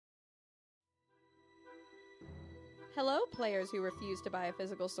Hello, players who refuse to buy a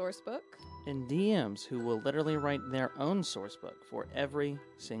physical source book. And DMs who will literally write their own source book for every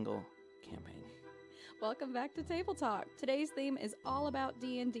single campaign. Welcome back to Table Talk. Today's theme is all about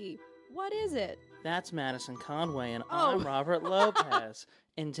D&D. What is it? That's Madison Conway, and I'm Robert Lopez.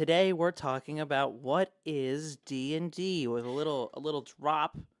 And today we're talking about what is D&D, with a little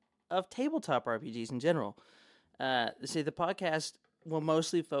drop of tabletop RPGs in general. See, the podcast will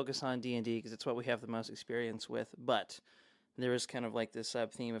mostly focus on D&D because it's what we have the most experience with, but there is kind of like this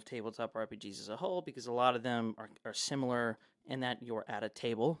sub-theme of tabletop RPGs as a whole, because a lot of them are similar in that you're at a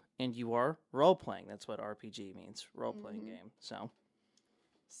table and you are role-playing. That's what RPG means, role-playing game.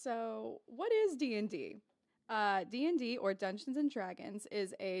 So, what is D&D? D&D, or Dungeons & Dragons,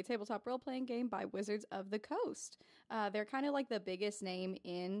 is a tabletop role-playing game by Wizards of the Coast. They're kind of like the biggest name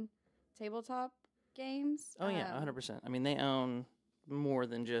in tabletop games. Oh, yeah, 100%. I mean, they own more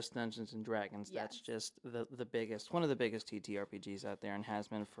than just Dungeons & Dragons. Yes. That's just the biggest, one of the biggest TTRPGs out there, and has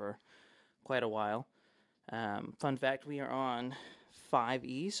been for quite a while. Fun fact, we are on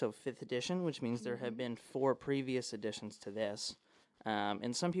 5e, so 5th edition, which means there have been 4 previous editions to this.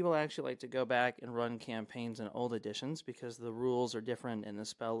 And some people actually like to go back and run campaigns in old editions because the rules are different and the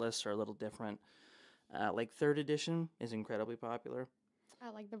spell lists are a little different. Like 3rd edition is incredibly popular.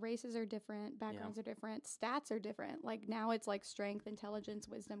 Like the races are different, backgrounds are different, stats are different. Like now it's like strength, intelligence,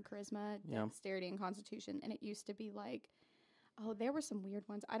 wisdom, charisma, dexterity, and constitution. And it used to be like, there were some weird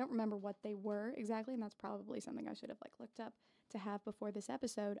ones. I don't remember what they were exactly, and that's probably something I should have like looked up to have before this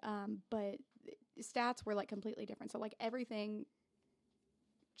episode. But stats were like completely different. So like everything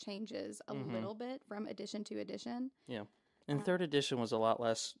changes a little bit from edition to edition. Yeah. And 3rd edition was a lot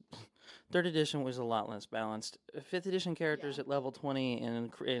less. 3rd edition was a lot less balanced. 5th edition characters at level 20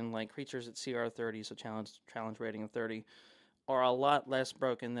 and like creatures at CR 30, so challenge rating of 30, are a lot less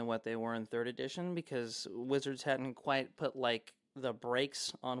broken than what they were in 3rd edition, because Wizards hadn't quite put like the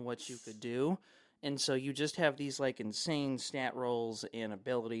brakes on what you could do. And so you just have these like insane stat rolls and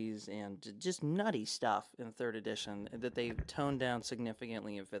abilities and just nutty stuff in 3rd edition that they toned down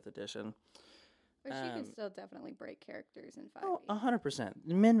significantly in 5th edition. But you can still definitely break characters in 5e. Oh, 100%.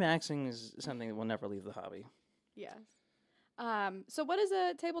 Min-maxing is something that will never leave the hobby. Yes. So what is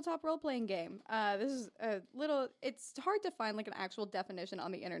a tabletop role-playing game? This is it's hard to find like an actual definition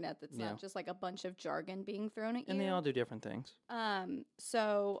on the internet that's not just like a bunch of jargon being thrown at you. And they all do different things.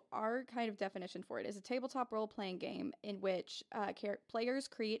 So our kind of definition for it is a tabletop role-playing game in which players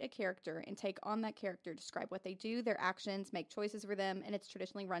create a character and take on that character, describe what they do, their actions, make choices for them, and it's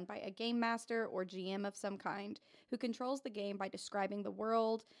traditionally run by a game master or GM of some kind who controls the game by describing the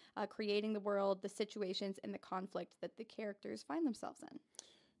world, creating the world, the situations, and the conflict that the characters find themselves in.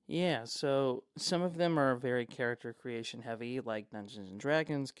 Yeah, so some of them are very character creation heavy, like Dungeons &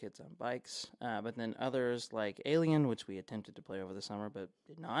 Dragons, Kids on Bikes, but then others like Alien, which we attempted to play over the summer but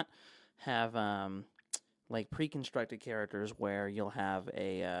did not, have like pre-constructed characters where you'll have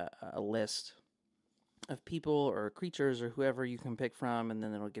a list of people or creatures or whoever you can pick from, and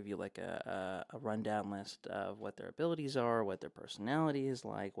then it'll give you like a rundown list of what their abilities are, what their personality is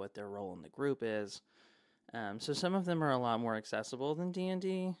like, what their role in the group is. So some of them are a lot more accessible than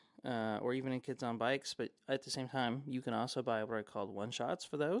D&D, or even in Kids on Bikes, but at the same time, you can also buy what are called one-shots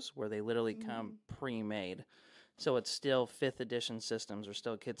for those, where they literally come pre-made. So it's still 5th edition systems, or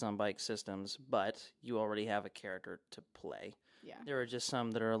still Kids on Bike systems, but you already have a character to play. Yeah. There are just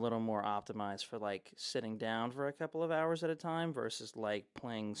some that are a little more optimized for like sitting down for a couple of hours at a time versus like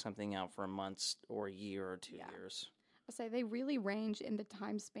playing something out for months or a year or 2 years. I'll say they really range in the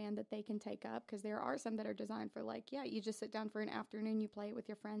time span that they can take up, because there are some that are designed for like, you just sit down for an afternoon, you play it with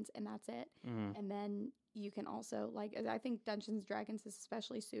your friends, and that's it. And then you can also, like, I think Dungeons & Dragons is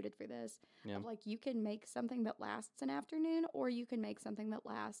especially suited for this. Yeah. Of, like, you can make something that lasts an afternoon, or you can make something that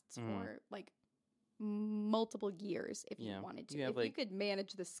lasts for like multiple years if you wanted to. If you could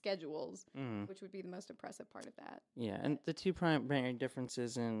manage the schedules, which would be the most impressive part of that. Yeah, and the two primary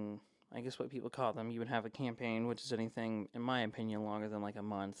differences in, I guess what people call them, you would have a campaign, which is anything, in my opinion, longer than like a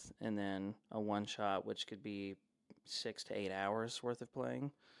month, and then a one-shot, which could be 6 to 8 hours worth of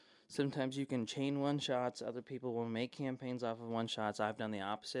playing. Sometimes you can chain one-shots. Other people will make campaigns off of one-shots. I've done the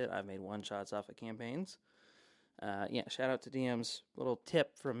opposite. I've made one-shots off of campaigns. Shout out to DMs. Little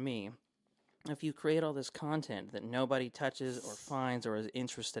tip from me. If you create all this content that nobody touches or finds or is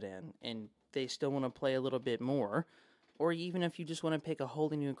interested in, and they still want to play a little bit more, or even if you just want to pick a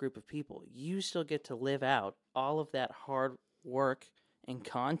wholly new group of people, you still get to live out all of that hard work and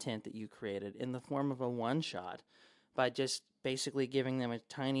content that you created in the form of a one-shot by just basically giving them a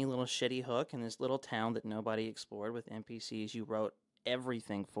tiny little shitty hook in this little town that nobody explored with NPCs you wrote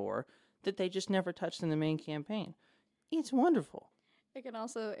everything for that they just never touched in the main campaign. It's wonderful. It can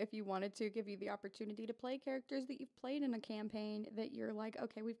also, if you wanted to, give you the opportunity to play characters that you've played in a campaign that you're like,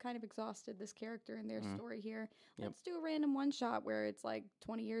 okay, we've kind of exhausted this character and their story here. Yep. Let's do a random one-shot where it's like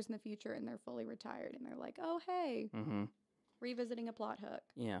 20 years in the future and they're fully retired and they're like, oh, hey, revisiting a plot hook.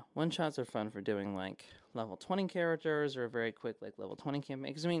 Yeah, one-shots are fun for doing like level 20 characters or a very quick like level 20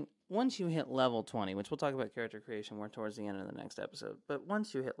 campaign. Because, I mean, once you hit level 20, which we'll talk about character creation more towards the end of the next episode, but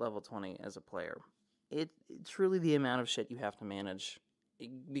once you hit level 20 as a player, it truly the amount of shit you have to manage,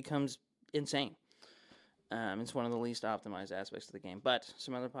 it becomes insane. It's one of the least optimized aspects of the game. But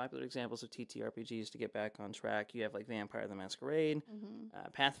some other popular examples of TTRPGs to get back on track, you have like Vampire the Masquerade,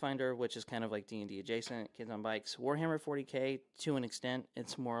 Pathfinder, which is kind of like D&D adjacent, Kids on Bikes, Warhammer 40k to an extent.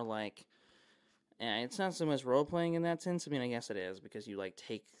 It's more like, it's not so much role-playing in that sense. I mean, I guess it is, because you like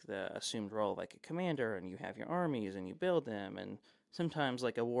take the assumed role of like a commander and you have your armies and you build them, and sometimes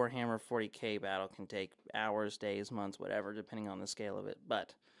like a Warhammer 40k battle can take hours, days, months, whatever, depending on the scale of it.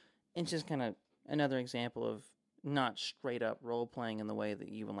 But it's just kind of another example of not straight up role playing in the way that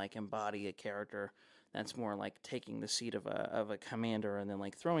you even like embody a character. That's more like taking the seat of a commander and then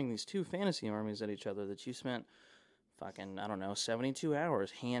like throwing these two fantasy armies at each other that you spent fucking, I don't know, 72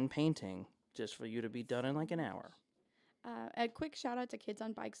 hours hand painting just for you to be done in like an hour. A quick shout out to Kids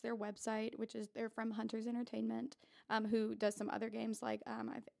on Bikes, their website, which is they're from Hunters Entertainment, who does some other games like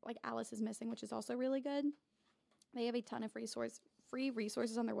Alice is Missing, which is also really good. They have a ton of free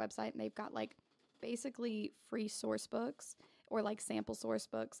resources on their website, and they've got like basically free source books or like sample source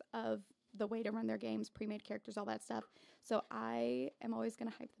books of the way to run their games, pre-made characters, all that stuff. So I am always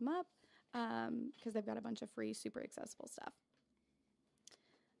going to hype them up because they've got a bunch of free, super accessible stuff.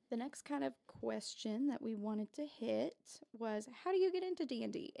 The next kind of question that we wanted to hit was, how do you get into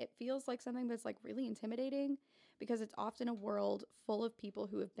D&D? It feels like something that's like really intimidating because it's often a world full of people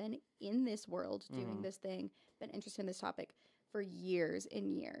who have been in this world doing this thing, been interested in this topic for years and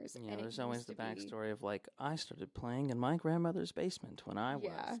years. Yeah, and there's always the backstory of like, I started playing in my grandmother's basement when I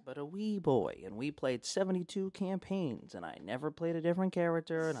was but a wee boy, and we played 72 campaigns, and I never played a different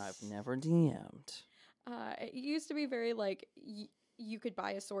character, and I've never DM'd. It used to be very like, you could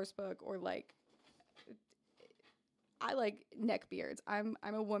buy a source book, or like, I like neck beards. I'm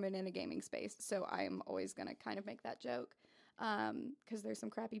a woman in a gaming space, so I'm always gonna kind of make that joke, because there's some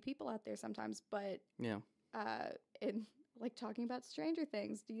crappy people out there sometimes. But in like talking about Stranger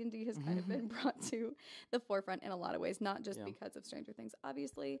Things, D&D has kind of been brought to the forefront in a lot of ways, not just because of Stranger Things,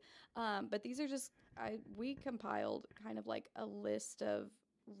 obviously, but these are just we compiled kind of like a list of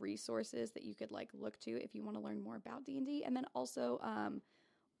resources that you could like look to if you want to learn more about D&D, and then also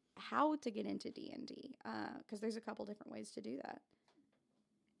how to get into D&D, because there's a couple different ways to do that.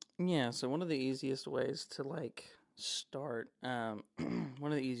 Yeah, so one of the easiest ways to like start,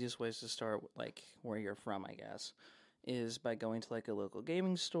 like where you're from, I guess, is by going to like a local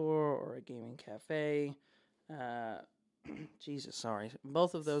gaming store or a gaming cafe. Jesus, sorry.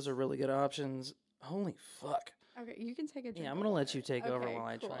 Both of those are really good options. Holy fuck. Okay, you can take a drink. Yeah, I'm going to let you take over while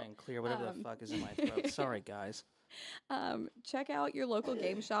I try and clear whatever the fuck is in my throat. Sorry, guys. Check out your local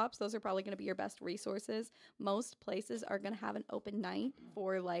game shops. Those are probably going to be your best resources. Most places are going to have an open night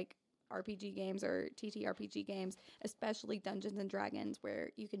for like RPG games or TTRPG games, especially Dungeons and Dragons,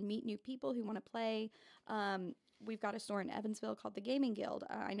 where you can meet new people who want to play. We've got a store in Evansville called the Gaming Guild.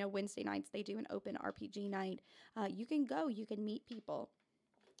 I know Wednesday nights they do an open RPG night. You can go, you can meet people.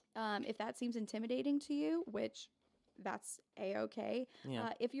 If that seems intimidating to you, which that's a-okay.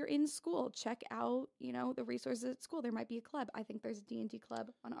 If you're in school, check out, the resources at school. There might be a club. I think there's a D&D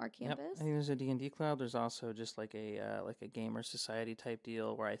club on our campus. Yep. I think there's a D&D club. There's also just like a gamer society type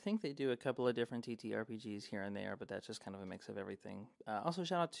deal where I think they do a couple of different TTRPGs here and there, but that's just kind of a mix of everything. Also,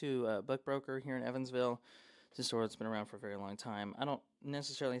 shout out to Book Broker here in Evansville. It's a store that's been around for a very long time. I don't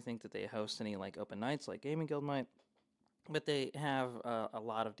necessarily think that they host any like open nights like Gaming Guild might, but they have a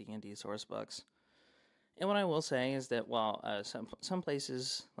lot of D&D source books. And what I will say is that while some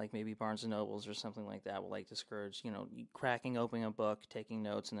places, like maybe Barnes & Nobles or something like that, will like discourage, cracking open a book, taking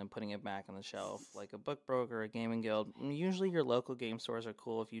notes, and then putting it back on the shelf, like a Book Broker, a Gaming Guild, usually your local game stores are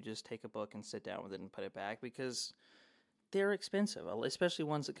cool if you just take a book and sit down with it and put it back, because they're expensive, especially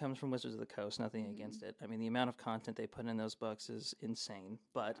ones that comes from Wizards of the Coast. Nothing against it. I mean, the amount of content they put in those books is insane,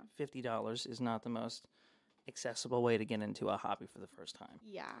 but $50 is not the most accessible way to get into a hobby for the first time.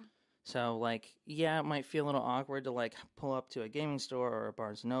 Yeah. So, it might feel a little awkward to, pull up to a gaming store or a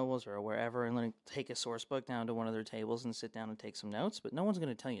Barnes & Nobles or wherever and take a source book down to one of their tables and sit down and take some notes, but no one's going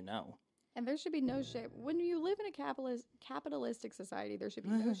to tell you no. And there should be no shame. When you live in a capitalistic society, there should be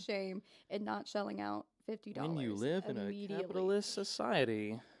no shame in not shelling out $50 When you live in a capitalist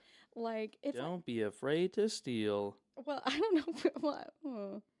society, don't be afraid to steal. Well, I don't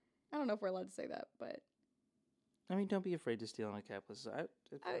know. I don't know if we're allowed to say that, but I mean, don't be afraid to steal on a capitalist.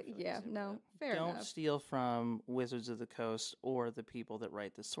 yeah, no, fair enough. enough. Don't steal from Wizards of the Coast or the people that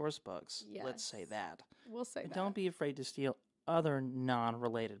write the source books. Yes. Let's say that. We'll say that. Don't be afraid to steal other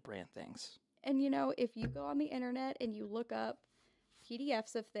non-related brand things. And, if you go on the internet and you look up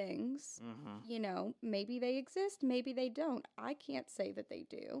PDFs of things, maybe they exist, maybe they don't. I can't say that they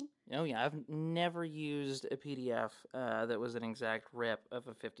do. Oh, yeah. I've never used a PDF that was an exact rip of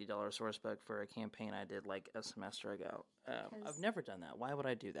a $50 source book for a campaign I did like a semester ago. I've never done that. Why would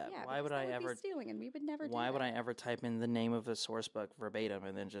I do that? Yeah, why would I ever be stealing, and we would never do Why that. would I ever type in the name of a source book verbatim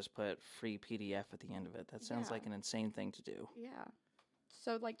and then just put free PDF at the end of it? That sounds like an insane thing to do. Yeah.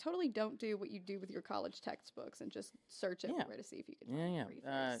 So, totally don't do what you do with your college textbooks and just search everywhere to see if you can find free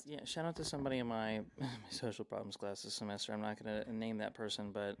things. Shout out to somebody in my social problems class this semester. I'm not going to name that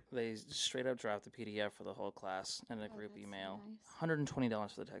person, but they straight up dropped the PDF for the whole class in a group email. Nice.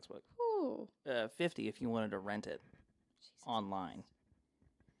 $120 for the textbook. Ooh. $50 if you wanted to rent it online.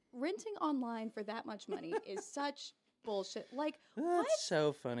 Renting online for that much money is such bullshit. Like, That's what?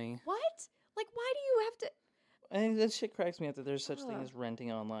 so funny. What? Like, why do you have to... I think that shit cracks me up that there's such thing as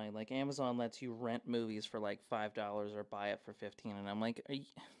renting online. Like, Amazon lets you rent movies for like $5 or buy it for $15, and I'm like,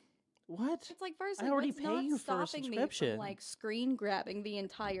 what? It's like, first, I already pay you for a subscription. Me from, like, screen grabbing the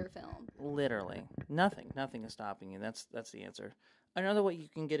entire film. Literally, nothing is stopping you. That's the answer. Another way you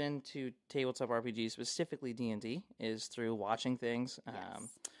can get into tabletop RPG, specifically D&D, is through watching things. Yes.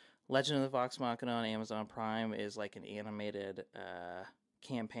 Legend of the Vox Machina on Amazon Prime is like an animated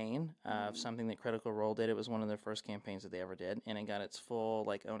campaign of something that Critical Role did. It was one of their first campaigns that they ever did, and it got its full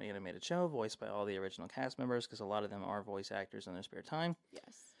own animated show voiced by all the original cast members, because a lot of them are voice actors in their spare time.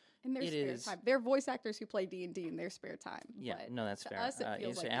 Yes. In their spare time. They're voice actors who play D&D in their spare time. Yeah, no, that's fair. Us, it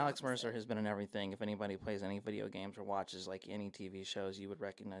feels like Alex Mercer has been in everything. If anybody plays any video games or watches any TV shows, you would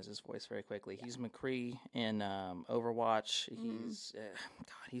recognize his voice very quickly. Yeah. He's McCree in Overwatch.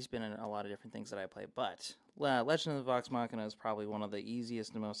 He's been in a lot of different things that I play. But Legend of the Vox Machina is probably one of the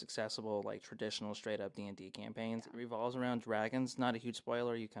easiest and most accessible, traditional straight-up D&D campaigns. Yeah. It revolves around dragons. Not a huge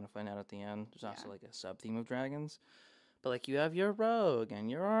spoiler. You kind of find out at the end. There's also a sub-theme of dragons. But you have your rogue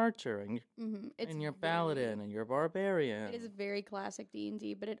and your archer and your paladin and your barbarian. It is very classic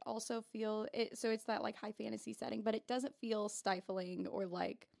D&D, but it also feels so it's that high fantasy setting, but it doesn't feel stifling or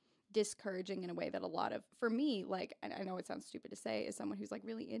discouraging in a way that a lot of, for me, and I know it sounds stupid to say, as someone who's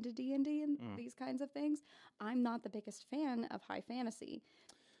really into D&D and these kinds of things, I'm not the biggest fan of high fantasy.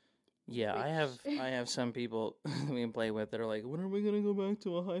 Yeah, I have some people we play with that are like, when are we going to go back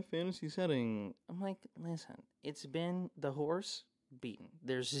to a high fantasy setting? I'm like, listen, it's been the horse beaten.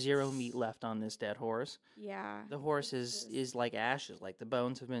 There's zero meat left on this dead horse. Yeah. The horse is like ashes. The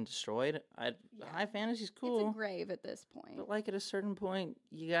bones have been destroyed. High fantasy's cool. It's a grave at this point. But at a certain point,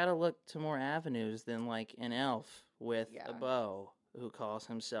 you got to look to more avenues than an elf with a bow who calls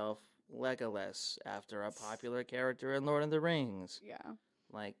himself Legolas after a popular character in Lord of the Rings. Yeah.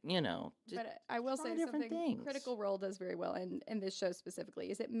 But I will say something Critical Role does very well, in this show specifically,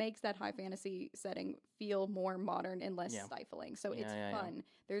 is it makes that high fantasy setting feel more modern and less stifling. So it's fun. Yeah.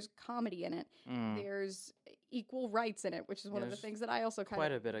 There's comedy in it. There's equal rights in it, which is one of the things that I also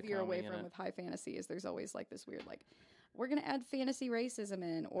kind of veer away from with high fantasy, is there's always this weird, we're going to add fantasy racism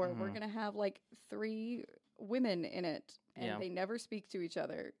in, or we're going to have 3 women in it, and they never speak to each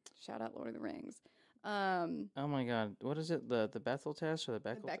other. Shout out Lord of the Rings. Oh my God, what is it? The Bethel test or the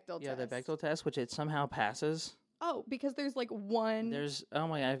Bechdel? The Bechdel test. Yeah, the Bechdel test, which it somehow passes. Oh, because there's one. There's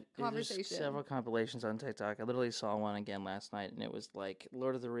conversation. There's several compilations on TikTok. I literally saw one again last night, and it was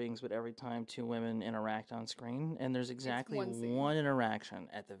Lord of the Rings, but every time 2 women interact on screen, and there's exactly one interaction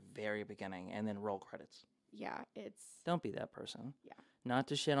at the very beginning, and then roll credits. Yeah, Don't be that person. Yeah. Not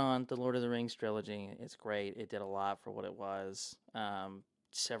to shit on the Lord of the Rings trilogy. It's great. It did a lot for what it was. One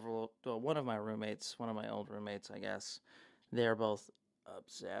of my old roommates, I guess, they're both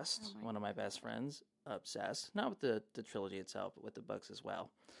obsessed. One of my best friends, obsessed. Not with the trilogy itself, but with the books as well.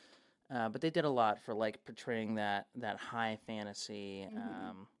 But they did a lot for portraying that high fantasy.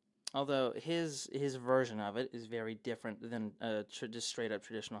 Although his version of it is very different than just straight up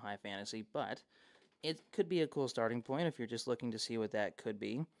traditional high fantasy, but it could be a cool starting point if you're just looking to see what that could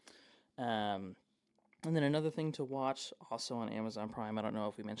be. And then another thing to watch, also on Amazon Prime, I don't know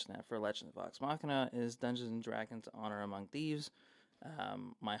if we mentioned that for Legend of the Vox Machina, is Dungeons & Dragons Honor Among Thieves.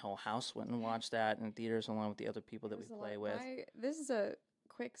 My whole house went and watched that in theaters along with the other people that we play with. This is a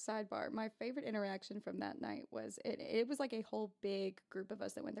quick sidebar. My favorite interaction from that night was it was like a whole big group of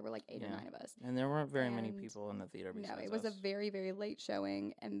us that went. There were like 8 or 9 of us. And there weren't very many people in the theater besides No, it was us. a very, very late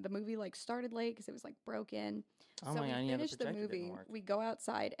showing, and the movie like started late because it was like broken. Oh so my God, we yeah, the finished the projector didn't movie. work. We go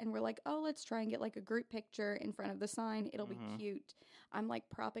outside and we're like, oh, let's try and get like a group picture in front of the sign. It'll be cute. I'm like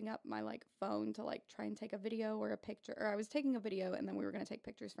propping up my like phone to like try and take a video or a picture, or I was taking a video and then we were going to take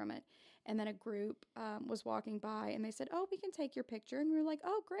pictures from it. And then a group was walking by and they said, oh, we can take your picture. And we were like,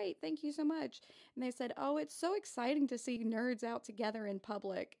 oh, great. Thank you so much. And they said, oh, it's so exciting to see nerds out together in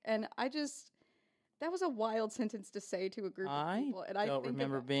public. And that was a wild sentence to say to a group of people. And I don't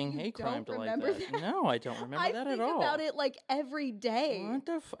remember being hate crime to like that. No, I don't remember that at all. I think about it like every day. What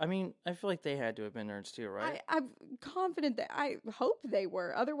the I mean, I feel like they had to have been nerds too, right? I'm confident that I hope they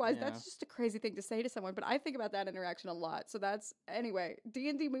were. Otherwise, that's just a crazy thing to say to someone. But I think about that interaction a lot. So anyway,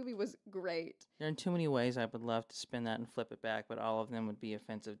 D&D movie was great. There are too many ways I would love to spin that and flip it back, but all of them would be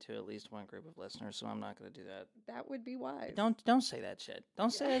offensive to at least one group of listeners, so I'm not going to do that. That would be wise. Don't say that shit.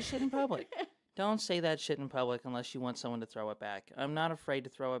 Don't say that shit in public. Don't say that shit in public unless you want someone to throw it back. I'm not afraid to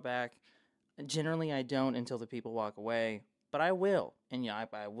throw it back. Generally, I don't until the people walk away, but I will. And yeah,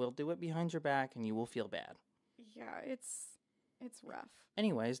 I will do it behind your back, and you will feel bad. Yeah, it's rough.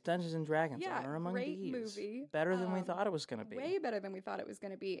 Anyways, Dungeons & Dragons, Honor Among great Thieves. Movie. Better than we thought it was going to be. Way better than we thought it was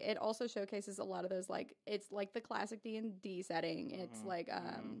going to be. It also showcases a lot of those, like, it's like the classic D&D setting. It's like,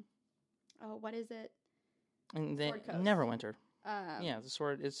 what is it? And then Neverwinter.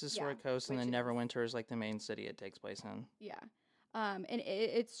 It's the Sword Coast, and then Neverwinter is like the main city it takes place in. Yeah. And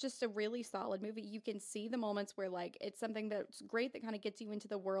it's just a really solid movie. You can see the moments where like it's something that's great that kind of gets you into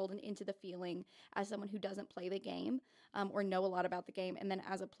the world and into the feeling as someone who doesn't play the game or know a lot about the game. And then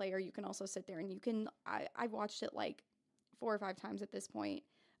as a player, you can also sit there and I've watched it like 4 or 5 times at this point.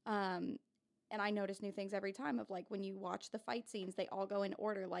 And I notice new things every time of like when you watch the fight scenes, they all go in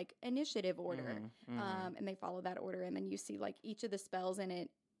order, like initiative order. And they follow that order. And then you see like each of the spells in it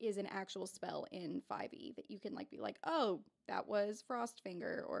is an actual spell in 5e that you can like be like, oh, that was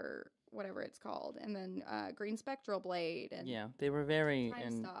Frostfinger or whatever it's called. And then Green Spectral Blade. And they were very,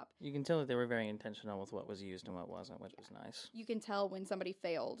 and you can tell that they were very intentional with what was used and what wasn't, which was nice. You can tell when somebody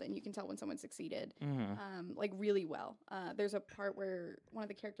failed and you can tell when someone succeeded, like really well. There's a part where one of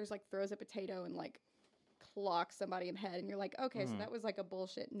the characters like throws a potato and like clocks somebody in the head and you're like, okay, so that was like a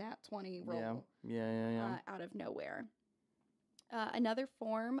bullshit nat 20 roll. Out of nowhere. Another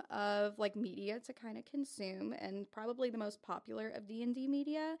form of like media to kind of consume, and probably the most popular of D&D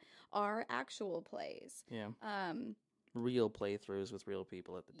media, are actual plays. Real playthroughs with real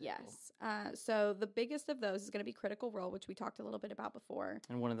people at the table. Yes. So the biggest of those is going to be Critical Role, which we talked a little bit about before.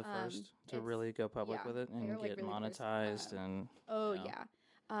 And one of the first to really go public with it and get really monetized.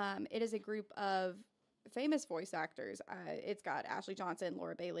 It is a group of famous voice actors. It's got Ashley Johnson,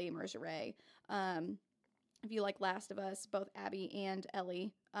 Laura Bailey, Marisha Ray. If you like Last of Us, both Abby and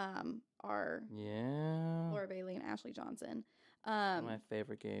Ellie are Laura Bailey and Ashley Johnson. One of my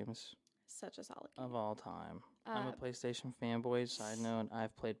favorite games. Such a solid game. Of all time. I'm a PlayStation fanboy. Side note,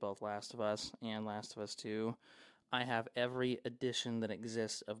 I've played both Last of Us and Last of Us 2. I have every edition that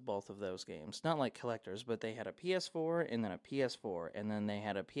exists of both of those games. Not like collectors, but they had a PS4 and then a PS4. And then they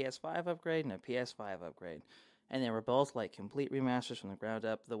had a PS5 upgrade and a PS5 upgrade. And they were both like complete remasters from the ground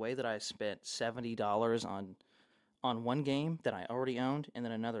up. The way that I spent $70 on one game that I already owned, and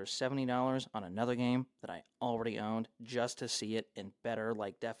then another $70 on another game that I already owned, just to see it in better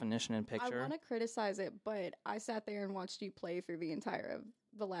like definition and picture. I want to criticize it, but I sat there and watched you play through the entire of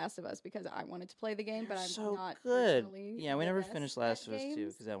The Last of Us because I wanted to play the game, but I'm so not good. Personally Yeah, we never finished Last of Us 2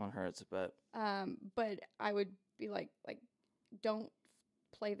 because that one hurts. But I would be like don't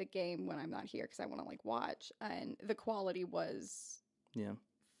play the game when I'm not here because I want to like watch, and the quality was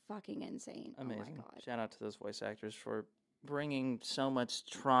fucking insane. Amazing. Oh my God. Shout out to those voice actors for bringing so much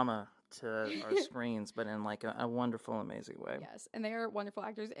trauma to our screens, but in like a wonderful, amazing way. Yes, and they are wonderful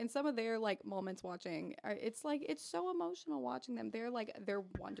actors, and some of their like moments watching, it's like it's so emotional watching them. They're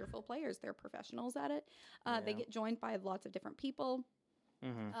wonderful players. They're professionals at it. They get joined by lots of different people.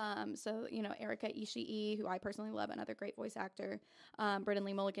 So, Erica Ishii, who I personally love, another great voice actor. Brendan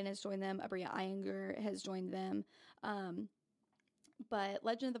Lee Mulligan has joined them. Abria Iyengar has joined them. But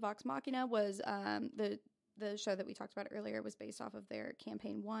Legend of the Vox Machina was the show that we talked about earlier was based off of their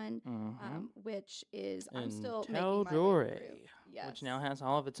campaign 1, which is I'm still making my way through. Yes. Which now has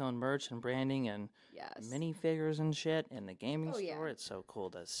all of its own merch and branding and minifigures and shit in the gaming store. Yeah. It's so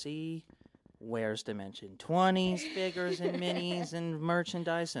cool to see. Where's Dimension 20's figures and minis and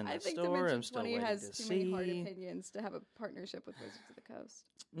mercadise in the store? I'm still waiting to see. I think Dimension 20 has too many hard opinions to have a partnership with Wizards of the Coast.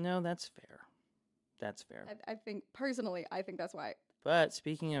 No, that's fair. That's fair. I think, personally, that's why But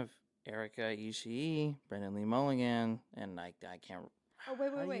speaking of Erica Ishii, Brendan Lee Mulligan, and I can't. Oh,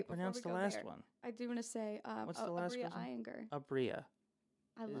 wait. How do you pronounce the last one? I do want to say, What's the last Abria person? Iyengar. Abria.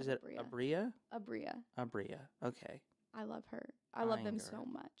 I love Is it Abria. Abria? Abria. Okay. I love her. I love them so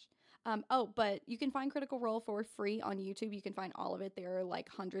much. But you can find Critical Role for free on YouTube. You can find all of it. There are like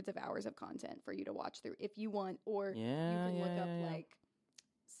hundreds of hours of content for you to watch through if you want, or you can look up like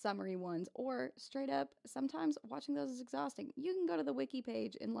summary ones, or straight up, sometimes watching those is exhausting. You can go to the wiki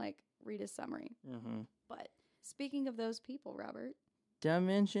page and like read a summary. But speaking of those people, Robert,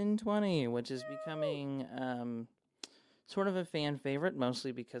 Dimension 20, which is becoming sort of a fan favorite,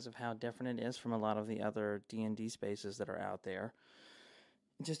 mostly because of how different it is from a lot of the other D&D spaces that are out there.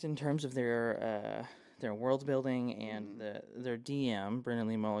 Just in terms of their world building and their DM, Brendan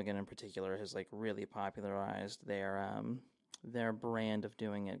Lee Mulligan in particular, has like really popularized their brand of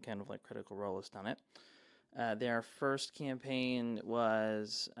doing it, kind of like Critical Role has done it. Their first campaign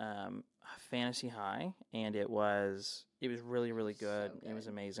was Fantasy High, and it was really, really good. It was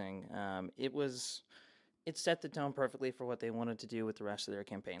amazing. It set the tone perfectly for what they wanted to do with the rest of their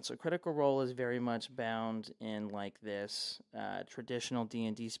campaign. So Critical Role is very much bound in like this traditional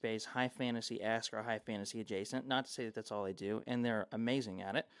D&D space, high fantasy-esque or high fantasy adjacent. Not to say that that's all they do, and they're amazing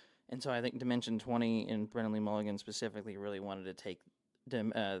at it. And so I think Dimension 20 and Brendan Lee Mulligan specifically really wanted to take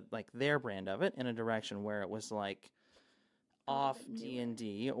like their brand of it in a direction where it was like off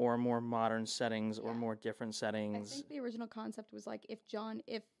D&D or more modern settings or more different settings. I think the original concept was like if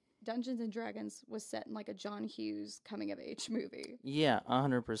Dungeons and Dragons was set in like a John Hughes coming of age movie. Yeah,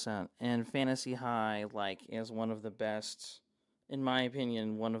 100%. And Fantasy High like is one of the best, in my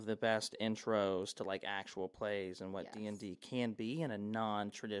opinion, one of the best intros to like actual plays and what D&D can be in a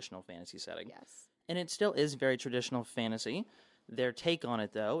non-traditional fantasy setting. Yes. And it still is very traditional fantasy. Their take on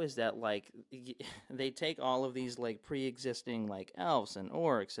it, though, is that like they take all of these like pre-existing like elves and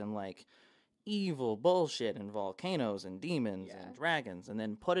orcs and like evil bullshit and volcanoes and demons and dragons, and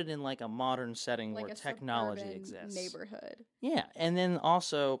then put it in like a modern setting like where technology exists. Neighborhood. Yeah, and then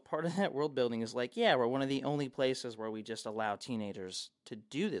also part of that world building is like, we're one of the only places where we just allow teenagers to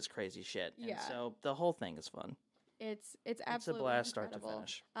do this crazy shit. And so the whole thing is fun. It's absolutely a blast, incredible. Start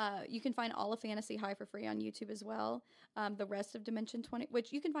to finish. You can find all of Fantasy High for free on YouTube as well. The rest of Dimension 20,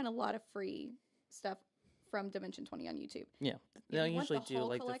 which you can find a lot of free stuff from Dimension 20 on YouTube. Yeah, they'll usually do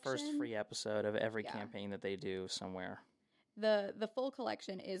like the first free episode of every campaign that they do somewhere. The full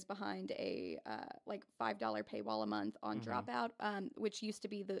collection is behind a like $5 paywall a month on Dropout, which used to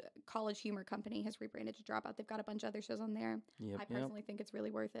be the College Humor Company has rebranded to Dropout. They've got a bunch of other shows on there. I personally think it's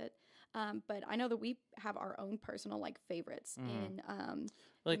really worth it. But I know that we have our own personal like favorites in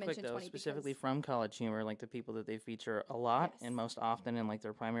really Dimension quick though, 20 specifically from College Humor, like the people that they feature a lot and most often in like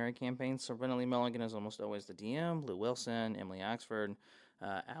their primary campaigns. So Brendan Lee Mulligan is almost always the DM, Lou Wilson, Emily Oxford,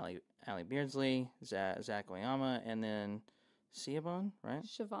 Allie Beardsley, Zach Oyama, and then Siobhan, right?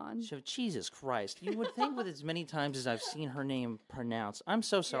 Siobhan. Jesus Christ. You would think with as many times as I've seen her name pronounced. I'm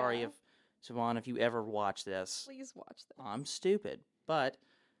so sorry if Siobhan, if you ever watch this. Please watch this. I'm stupid. But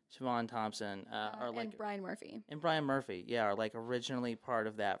Siobhan Thompson are like... And Brian Murphy. And Brian Murphy, are like originally part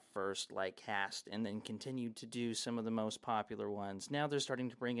of that first like cast and then continued to do some of the most popular ones. Now they're starting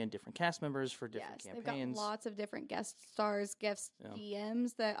to bring in different cast members for different campaigns. They've got lots of different guest stars,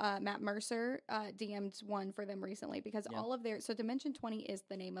 DMs that Matt Mercer DM'd one for them recently because all of their... So Dimension 20 is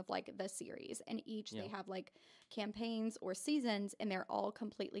the name of like the series, and each they have like campaigns or seasons, and they're all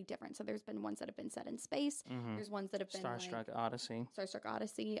completely different. So there's been ones that have been set in space. There's ones that have been Starstruck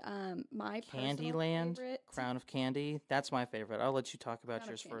Odyssey. My Candyland, favorite, Crown of Candy. That's my favorite. I'll let you talk about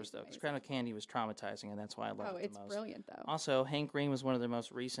yours first, though, because Crown of Candy was traumatizing, and that's why I love it the most. Oh, it's brilliant, though. Also, Hank Green was one of their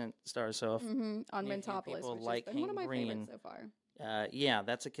most recent stars. So if on Mentopolis, which like has been one of my favorites so far.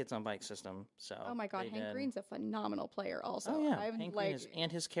 That's a Kids on Bike system. So oh my God, Hank Green's a phenomenal player. Also, Hank Green is,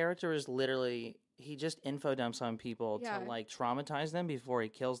 and his character is literally he just info dumps on people to like traumatize them before he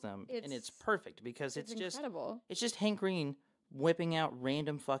kills them, and it's perfect because it's just incredible. It's just Hank Green whipping out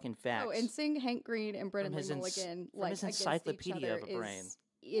random fucking facts. Oh, and seeing Hank Green and Brendan Lee Mulligan like his encyclopedia of a brain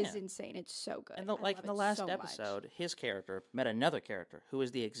is insane. It's so good. And in the last episode, his character met another character who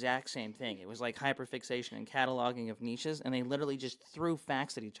was the exact same thing. It was like hyperfixation and cataloging of niches, and they literally just threw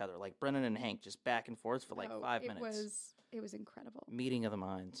facts at each other, like Brendan and Hank, just back and forth for like 5 minutes. It was incredible. Meeting of the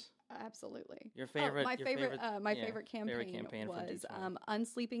minds. Absolutely. Your favorite? My your favorite campaign was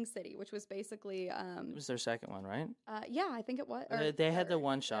Unsleeping City, which was basically. It was their second one, right? Yeah, I think it was. They had the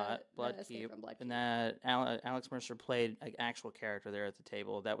one shot, Bloodkeep, Bloodkeep. and that Alex Mercer played an actual character there at the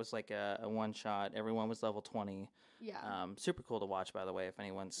table. That was like a one shot. Everyone was level 20. Yeah. Super cool to watch, by the way. If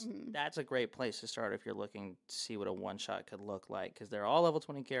anyone's, that's a great place to start if you're looking to see what a one shot could look like, because they're all level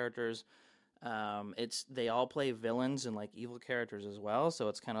 20 characters. They all play villains and like evil characters as well, so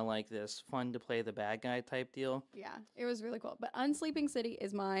it's kind of like this fun to play the bad guy type deal. Yeah, it was really cool. But Unsleeping City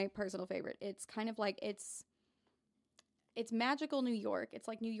is my personal favorite. It's kind of like it's magical New York. It's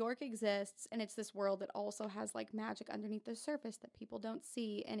like New York exists, and it's this world that also has like magic underneath the surface that people don't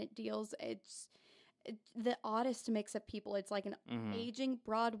see, and it's the oddest mix of people. It's like an aging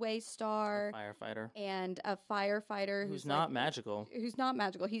Broadway star, a firefighter, and a firefighter who's not magical. Who's not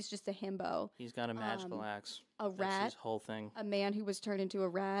magical. He's just a himbo. He's got a magical axe. A rat. That's his whole thing. A man who was turned into a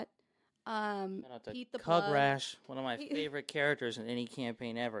rat. Pete the Cug Plug. Rash, one of my favorite characters in any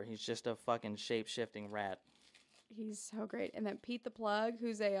campaign ever. He's just a fucking shape-shifting rat. He's so great. And then Pete the Plug,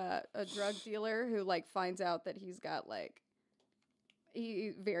 who's a drug dealer who like finds out that he's got like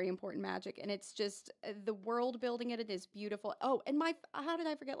very important magic, and it's just the world building in it is beautiful. Oh, and how did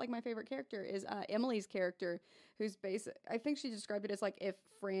I forget like my favorite character is Emily's character, who's I think she described it as like if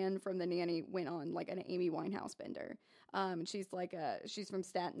Fran from The Nanny went on like an Amy Winehouse bender. She's like she's from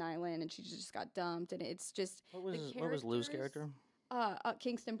Staten Island, and she just got dumped, and it's just what was Lou's character?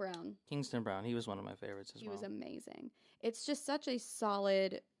 Kingston Brown. Kingston Brown. He was one of my favorites as well. He was amazing. It's just such a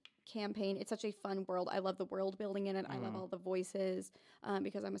solid campaign. It's such a fun world. I love the world building in it. I love all the voices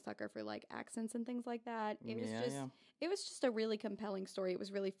because I'm a sucker for like accents and things like that. It was just a really compelling story. It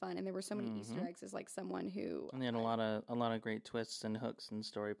was really fun, and there were so many Easter eggs as like someone who. And they had a lot of great twists and hooks and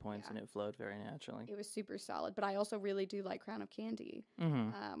story points, and it flowed very naturally. It was super solid. But I also really do like Crown of Candy,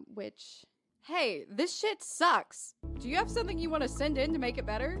 which. Hey, this shit sucks. Do you have something you want to send in to make it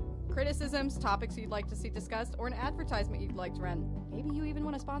better? Criticisms, topics you'd like to see discussed, or an advertisement you'd like to run? Maybe you even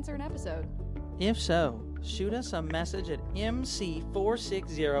want to sponsor an episode. If so, shoot us a message at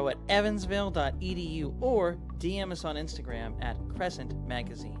mc460@evansville.edu or DM us on Instagram at Crescent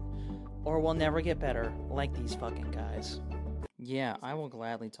Magazine. Or we'll never get better like these fucking guys. Yeah, I will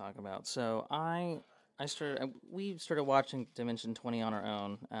gladly talk about. So we started watching Dimension 20 on our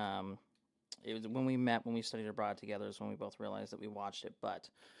own. It was when we studied abroad together is when we both realized that we watched it, but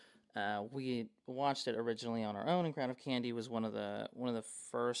we watched it originally on our own, and Crown of Candy was one of the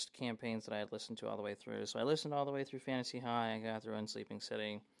first campaigns that I had listened to all the way through. So I listened all the way through Fantasy High, I got through Unsleeping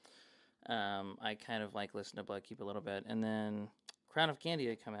City. I kind of like listened to Bloodkeep a little bit, and then Crown of Candy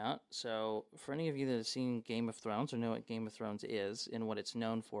had come out. So for any of you that have seen Game of Thrones or know what Game of Thrones is and what it's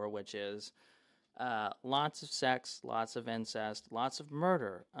known for, which is lots of sex, lots of incest, lots of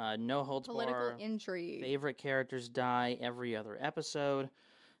murder, no holds barred. Political intrigue. Favorite characters die every other episode.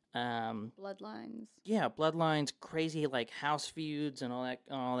 Bloodlines. Yeah, bloodlines, crazy like house feuds and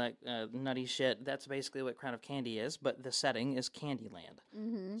all that nutty shit. That's basically what Crown of Candy is, but the setting is Candyland.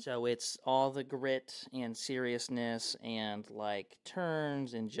 Mm-hmm. So it's all the grit and seriousness and like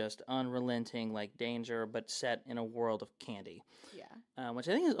turns and just unrelenting like danger, but set in a world of candy. Yeah. Which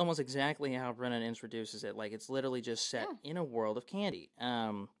I think is almost exactly how Brennan introduces it. Like it's literally just set in a world of candy.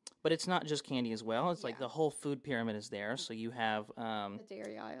 But it's not just candy as well. It's like the whole food pyramid is there. So you have the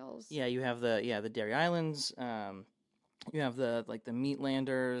Dairy Isles. Yeah, you have the Dairy Islands. You have the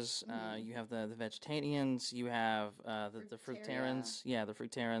Meatlanders. You have the Vegetarians. You have the Fruitarians. Yeah, the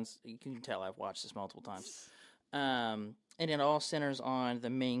Fruitarians. You can tell I've watched this multiple times. And it all centers on the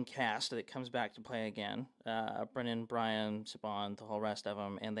main cast that comes back to play again. Brennan, Brian, Saban, the whole rest of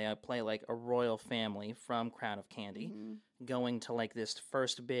them. And they play like a royal family from Crown of Candy, going to like this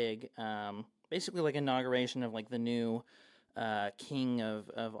first big, basically like inauguration of like the new king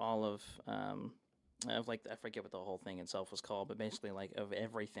of all of like, I forget what the whole thing itself was called, but basically like of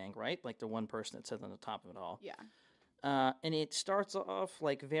everything, right? Like the one person that sits on the top of it all. Yeah. And it starts off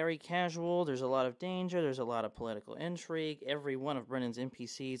like very casual. There's a lot of danger. There's a lot of political intrigue. Every one of Brennan's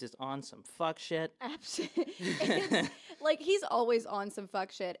NPCs is on some fuck shit. Absolutely. Like he's always on some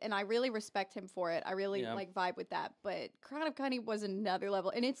fuck shit, and I really respect him for it. I really like vibe with that. But Crown of Candy was another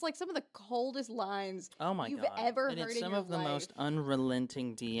level, and it's like some of the coldest lines you've ever heard in your life. And it's some of the most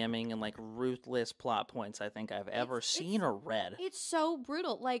unrelenting DMing and like ruthless plot points I think I've ever seen or read. It's so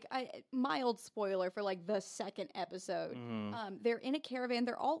brutal. Like mild spoiler for like the second episode episode. They're in a caravan.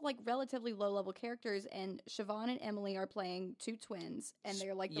 They're all like relatively low-level characters, and Siobhan and Emily are playing two twins, and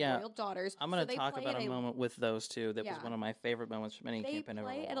they're like the royal daughters. I'm going to talk about a moment with those two that was one of my favorite moments from any campaign I've ever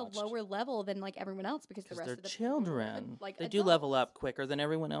watched. They play at a lower level than like everyone else because the rest of the children. Like they do level up quicker than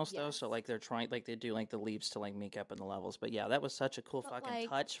everyone else though, so like they're trying, like they do like the leaps to like make up in the levels. But yeah, that was such a cool fucking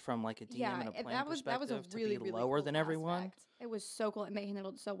touch from like a DM and a playing perspective that was a really, to be lower than everyone. It was so cool, and they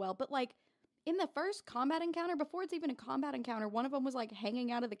handled it so well. But like in the first combat encounter, before it's even a combat encounter, one of them was like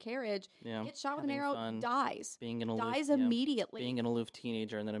hanging out of the carriage, gets shot with an arrow, dies. Dies immediately. Being an aloof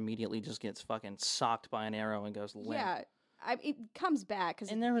teenager, and then immediately just gets fucking socked by an arrow and goes limp. Yeah. It comes back.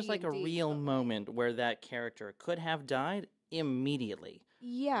 And there was like a real moment where that character could have died immediately.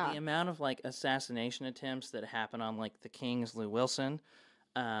 Yeah. The amount of like assassination attempts that happen on like the King's Lou Wilson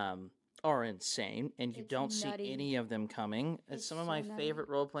are insane, and you don't see any of them coming. It's some of my favorite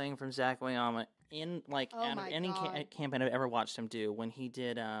role playing from Zach Wayama in like out of any campaign I've ever watched him do when he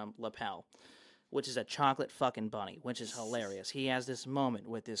did Lapel, which is a chocolate fucking bunny, which is hilarious. He has this moment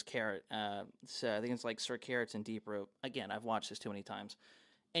with this carrot. So I think it's like Sir Carrots in Deep Root. Again, I've watched this too many times.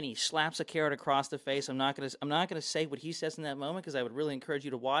 And he slaps a carrot across the face. I'm not gonna say what he says in that moment because I would really encourage you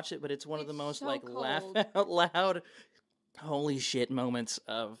to watch it. But it's one of the most like laugh out loud, holy shit moments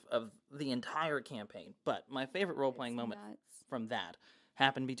of the entire campaign. But my favorite role playing moment from that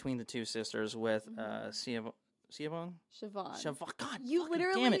happened between the two sisters with Siobhan? Siobhan. God, you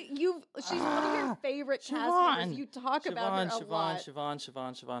literally, she's one of your favorite cast members. You talk about her a lot.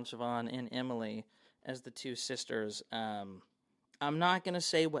 Siobhan, and Emily as the two sisters. I'm not going to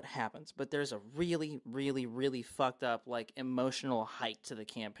say what happens, but there's a really, really, really fucked up, like, emotional height to the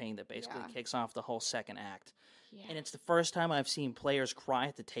campaign that basically kicks off the whole second act. Yeah. And it's the first time I've seen players cry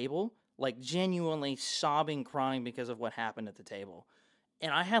at the table, like, genuinely sobbing, crying because of what happened at the table.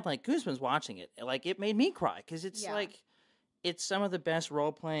 And I had, like, goosebumps watching it. Like, it made me cry, because it's, like, it's some of the best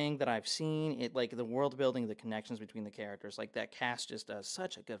role-playing that I've seen. It, like, the world-building, the connections between the characters. Like, that cast just does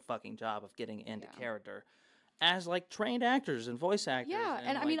such a good fucking job of getting into character as, like, trained actors and voice actors. Yeah,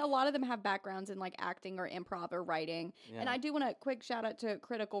 and I mean, a lot of them have backgrounds in, like, acting or improv or writing. Yeah. And I do want a quick shout-out to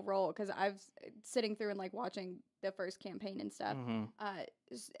Critical Role, because I've sitting through and, like, watching the first campaign and stuff.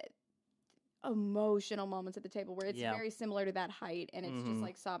 Emotional moments at the table where it's very similar to that height, and it's just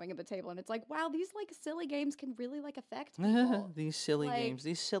like sobbing at the table, and it's like, wow, these like silly games can really like affect people. These silly games,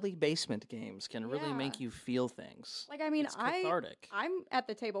 these silly basement games can really make you feel things. Like, I mean, it's cathartic. I'm at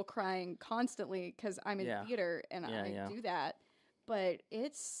the table crying constantly because I'm in theater and I do that, but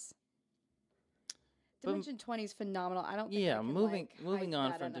it's Dimension 20 is phenomenal. I don't think moving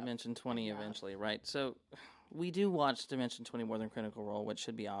on from Dimension 20 eventually, right? So we do watch Dimension 20 more than Critical Role, which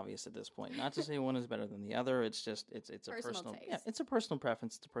should be obvious at this point. Not to say one is better than the other. It's just it's a personal taste. Yeah, it's a personal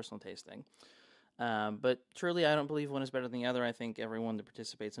preference. It's a personal taste thing. But truly, I don't believe one is better than the other. I think everyone that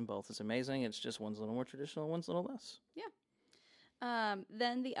participates in both is amazing. It's just one's a little more traditional, one's a little less. Yeah.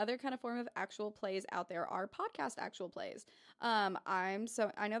 Then the other kind of form of actual plays out there are podcast actual plays. I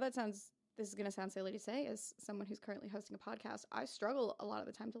know this is going to sound silly to say as someone who's currently hosting a podcast. I struggle a lot of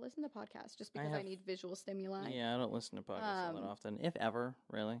the time to listen to podcasts just because I need visual stimuli. Yeah, I don't listen to podcasts all that often, if ever,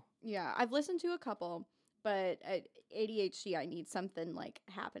 really. Yeah, I've listened to a couple, but at ADHD, I need something like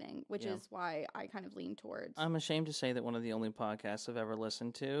happening, which is why I kind of lean towards. I'm ashamed to say that one of the only podcasts I've ever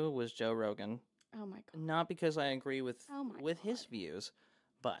listened to was Joe Rogan. Oh my God. Not because I agree with his views,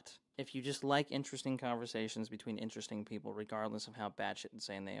 but if you just like interesting conversations between interesting people, regardless of how batshit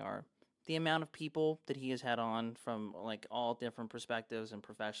insane they are, the amount of people that he has had on from like all different perspectives and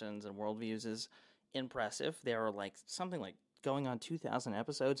professions and worldviews is impressive. There are like something like going on 2,000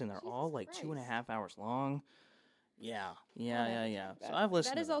 episodes, and they're all like 2.5 hours long. Yeah. So I've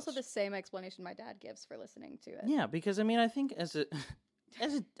listened. That is also the same explanation my dad gives for listening to it. Yeah, because I mean, I think as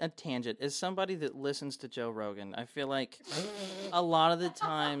a tangent, as somebody that listens to Joe Rogan, I feel like a lot of the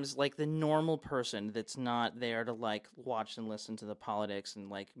times, like the normal person that's not there to like watch and listen to the politics and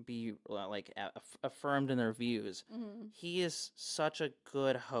like be like affirmed in their views, he is such a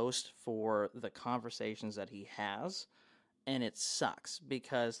good host for the conversations that he has, and it sucks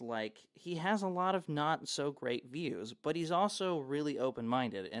because like he has a lot of not so great views, but he's also really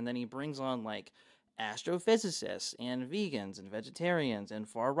open-minded, and then he brings on like astrophysicists and vegans and vegetarians and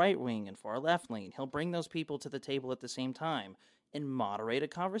far right wing and far left lean. He'll bring those people to the table at the same time and moderate a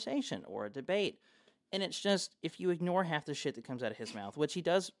conversation or a debate. And it's just, if you ignore half the shit that comes out of his mouth, which he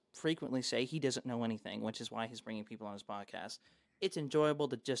does frequently say he doesn't know anything, which is why he's bringing people on his podcast, it's enjoyable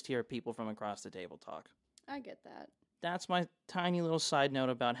to just hear people from across the table talk. I get that. That's my tiny little side note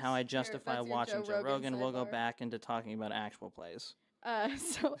about how I justify watching Joe Rogan. We'll go back into talking about actual plays.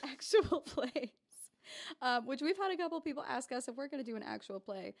 So actual plays. Which we've had a couple people ask us if we're going to do an actual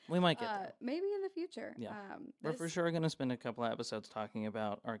play. We might get there. Maybe in the future. Yeah. We're for sure going to spend a couple of episodes talking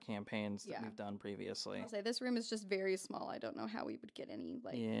about our campaigns that we've done previously. I'll say this room is just very small. I don't know how we would get any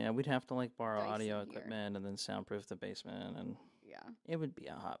Yeah, we'd have to borrow audio equipment and then soundproof the basement, and it would be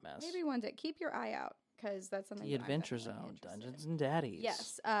a hot mess. Maybe one day. Keep your eye out, because that's something. The Adventure Zone, Dungeons and Daddies.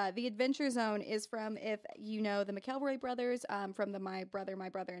 Yes, the Adventure Zone is from, if you know, the McElroy brothers, from the My Brother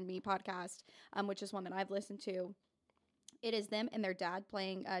and Me podcast, which is one that I've listened to. It is them and their dad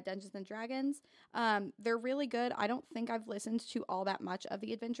playing Dungeons and Dragons. They're really good. I don't think I've listened to all that much of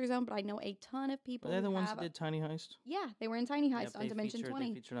the Adventure Zone, but I know a ton of people. Were they the ones that did Tiny Heist? Yeah, they were in Tiny Heist on Dimension 20.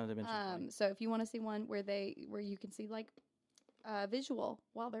 They featured on Dimension 20. So if you want to see one where you can see visual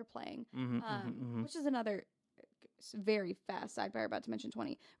while they're playing, which is another very fast sidebar about Dimension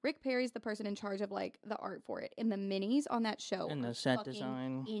 20. Rick Perry's the person in charge of the art for it, and the minis on that show and the set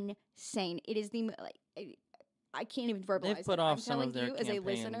design, insane. It is I can't even verbalize. They've put off some of their campaigns. As a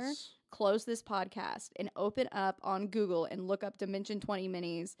listener, close this podcast and open up on Google and look up Dimension 20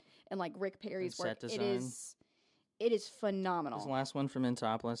 minis and Rick Perry's work. It is phenomenal. This last one from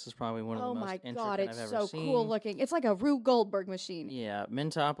Mintopolis is probably one of the most intricate I've ever seen. Oh my god, it's so cool looking. It's like a Rube Goldberg machine. Yeah,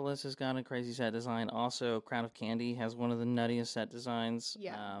 Mintopolis has got a crazy set design. Also, Crown of Candy has one of the nuttiest set designs.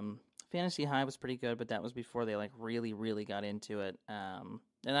 Yeah. Fantasy High was pretty good, but that was before they really, really got into it.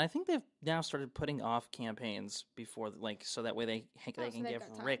 And I think they've now started putting off campaigns before, so that way they can give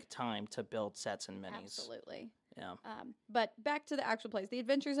Rick time to build sets and minis. Absolutely. Yeah. But back to the actual plays. The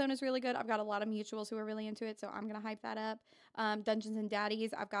Adventure Zone is really good. I've got a lot of mutuals who are really into it, so I'm gonna hype that up. Dungeons and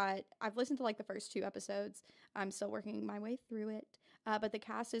Daddies. I've listened to the first 2 episodes. I'm still working my way through it. But the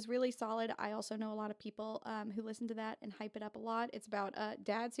cast is really solid. I also know a lot of people who listen to that and hype it up a lot. It's about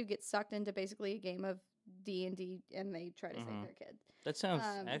dads who get sucked into basically a game of D&D and they try to save their kid. That sounds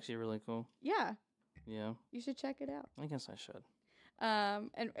actually really cool. Yeah. Yeah. You should check it out. I guess I should.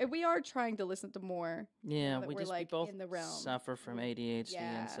 And we are trying to listen to more. Yeah, we both in the realm. Suffer from ADHD,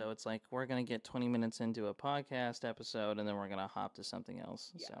 and so it's we're gonna get 20 minutes into a podcast episode, and then we're gonna hop to something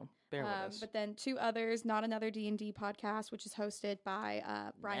else. Yeah. So bear with us. But then 2 others, Not Another D&D podcast, which is hosted by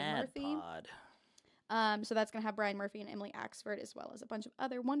Brian Murphy. Pod. So that's going to have Brian Murphy and Emily Axford, as well as a bunch of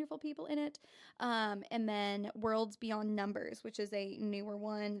other wonderful people in it. And then Worlds Beyond Numbers, which is a newer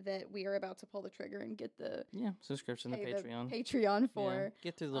one that we are about to pull the trigger and get the subscription to Patreon. Patreon for. Yeah,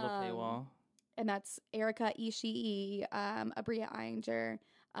 get through the little paywall. And that's Erica Ishii, Abria Iinger,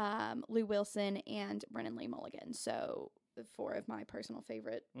 Lou Wilson, and Brennan Lee Mulligan. So 4 of my personal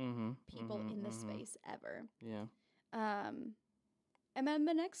favorite people in this space ever. Yeah. And then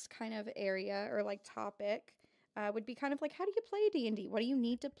the next kind of area or topic would be kind of how do you play D&D? What do you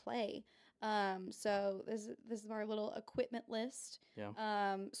need to play? So this is our little equipment list.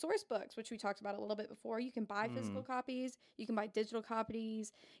 Yeah. Source books, which we talked about a little bit before. You can buy physical copies. You can buy digital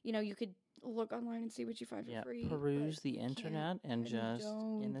copies. You could look online and see what you find for free. Peruse the internet and just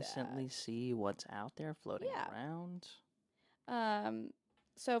innocently see what's out there floating around.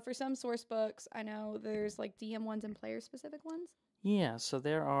 So for some source books, I know there's DM ones and player specific ones. Yeah, so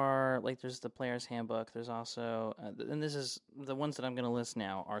there are, there's the Player's Handbook. There's also, and this is, the ones that I'm going to list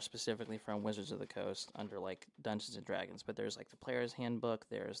now are specifically from Wizards of the Coast under, Dungeons & Dragons. But there's, the Player's Handbook.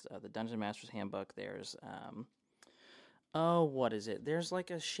 There's the Dungeon Master's Handbook. There's, what is it? There's,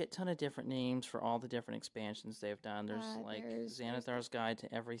 a shit ton of different names for all the different expansions they've done. There's Xanathar's Guide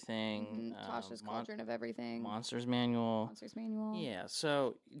to Everything. Tasha's Cauldron of Everything. Monster's Manual. Yeah,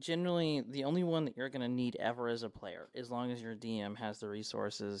 so generally, the only one that you're going to need ever as a player, as long as your DM has the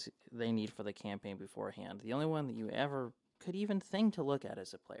resources they need for the campaign beforehand, the only one that you ever could even think to look at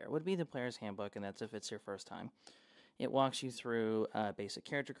as a player would be the Player's Handbook, and that's if it's your first time. It walks you through basic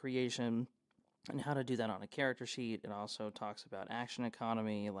character creation, and how to do that on a character sheet. It also talks about action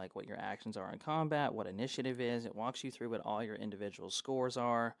economy, what your actions are in combat, what initiative is. It walks you through what all your individual scores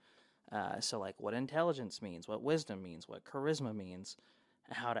are. So what intelligence means, what wisdom means, what charisma means,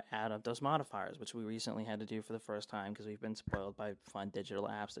 how to add up those modifiers, which we recently had to do for the first time because we've been spoiled by fun digital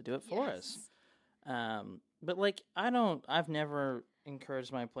apps that do it for us. But I've never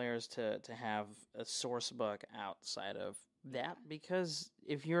encouraged my players to have a source book outside of that, because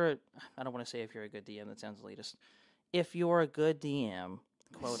I don't want to say if you're a good DM, that sounds elitist. If you're a good DM,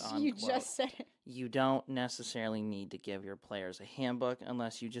 quote unquote, you just said it. You don't necessarily need to give your players a handbook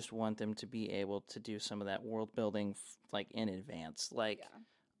unless you just want them to be able to do some of that world building in advance.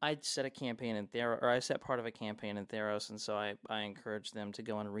 I set a campaign in Theros, or I set part of a campaign in Theros, and so I encourage them to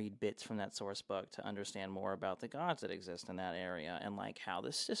go and read bits from that source book to understand more about the gods that exist in that area and how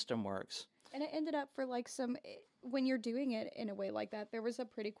the system works. And it ended up for when you're doing it in a way like that, there was a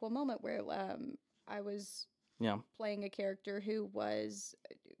pretty cool moment where I was playing a character who was.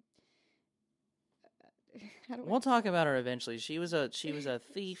 We'll talk about her eventually. She was a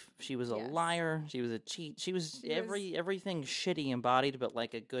thief. She was a liar. She was a cheat. She was everything shitty embodied, but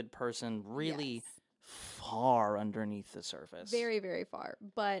like a good person, really far underneath the surface. Very, very far.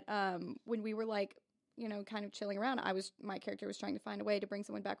 But when we were like, you know, kind of chilling around, my character was trying to find a way to bring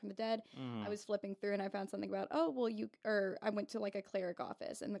someone back from the dead. I was flipping through and I found something about, I went to like a cleric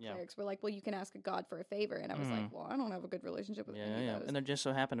office and the clerics were like, well, you can ask a god for a favor. And I was like, well, I don't have a good relationship with any of those. And there just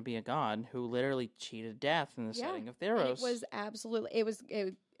so happened to be a god who literally cheated death in the setting of Theros. And it was absolutely,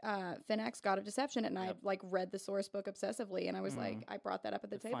 Finax, God of Deception, and I like read the source book obsessively, and I was like, I brought that up at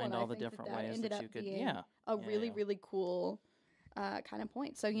the table, and all I the think different that ways ended that up you could, being a really cool kind of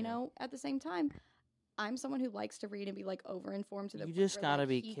point. So, you know, at the same time, I'm someone who likes to read and be like over-informed to the point where, just gotta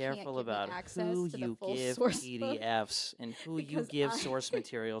be careful about who you give PDFs and who you give source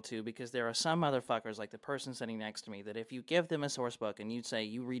material to, because there are some motherfuckers, like the person sitting next to me, that if you give them a source book and you say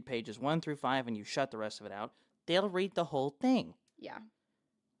you read pages 1 through 5 and you shut the rest of it out, they'll read the whole thing. Yeah.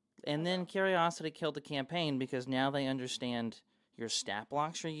 And then curiosity killed the campaign, because now they understand your stat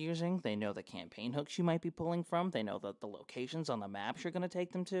blocks you're using. They know the campaign hooks you might be pulling from. They know the locations on the maps you're going to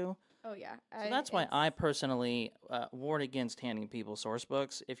take them to. Oh, yeah. So that's why I personally ward against handing people source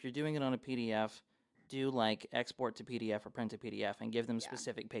books. If you're doing it on a PDF, do like export to PDF or print to PDF and give them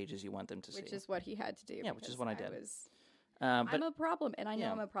specific pages you want them to see. Which is what he had to do. Yeah, which is what I did. I'm a problem, and I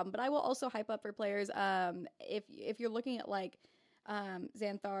know I'm a problem. But I will also hype up for players. If you're looking at like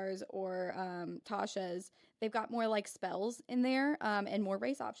Xanthar's or Tasha's, they've got more like spells in there and more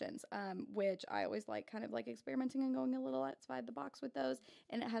race options, which I always like, kind of like experimenting and going a little outside the box with those.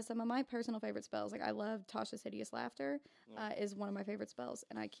 And it has some of my personal favorite spells. Like I love Tasha's Hideous Laughter is one of my favorite spells,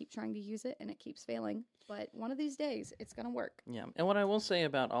 and I keep trying to use it and it keeps failing. But one of these days it's gonna work. Yeah, and what I will say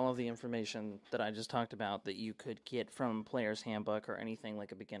about all of the information that I just talked about that you could get from Player's Handbook or anything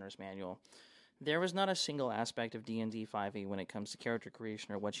like a beginner's manual, there was not a single aspect of D&D 5e when it comes to character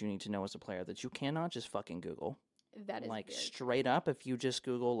creation or what you need to know as a player that you cannot just fucking Google. That is like straight up. If you just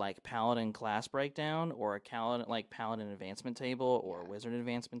Google like Paladin class breakdown or a Paladin advancement table or a Wizard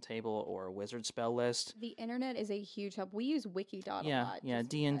advancement table or a Wizard spell list, the internet is a huge help. We use Wikidot a lot. Yeah,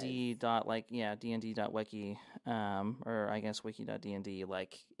 D&D D&D.wiki, or I guess wiki.dnd.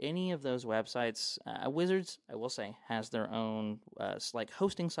 Like any of those websites, Wizards, I will say, has their own like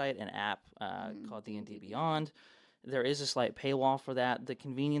hosting site and app called D&D Beyond. There is a slight paywall for that. The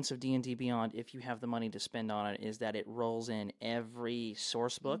convenience of D&D Beyond, if you have the money to spend on it, is that it rolls in every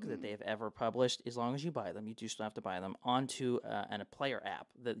source book that they've ever published, as long as you buy them. You do still have to buy them, onto a player app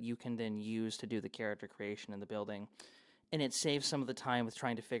that you can then use to do the character creation and the building. And it saves some of the time with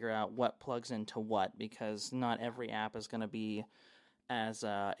trying to figure out what plugs into what, because not every app is going to be as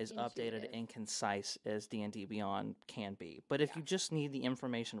updated and concise as D&D Beyond can be. But if you just need the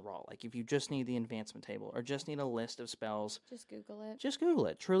information raw, like if you just need the advancement table or just need a list of spells, just Google it. Just Google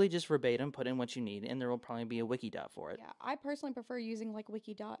it. Truly just verbatim, put in what you need, and there will probably be a Wikidot for it. Yeah, I personally prefer using like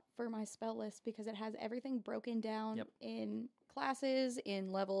Wikidot for my spell list because it has everything broken down in classes,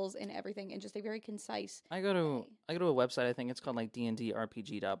 in levels, in everything, and just a very concise I go to a website, I think it's called like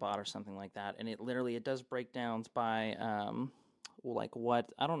DNDRPG.bot or something like that, and it does breakdowns by like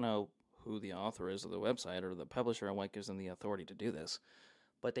what, I don't know who the author is of the website or the publisher and what gives them the authority to do this,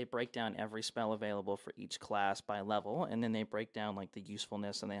 but they break down every spell available for each class by level, and then they break down like the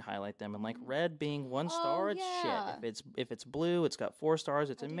usefulness and they highlight them, and like red being 1 star, it's shit. If it's blue, it's got 4 stars,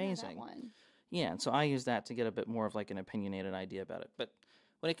 it's amazing. Yeah, and so I use that to get a bit more of like an opinionated idea about it. But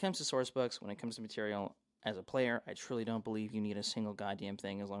when it comes to source books, when it comes to material, as a player, I truly don't believe you need a single goddamn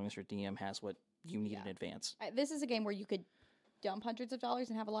thing as long as your DM has what you need in advance. This is a game where you could dump hundreds of dollars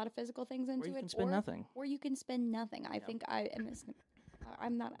and have a lot of physical things into it. Or you can spend nothing. Or you can spend nothing. I think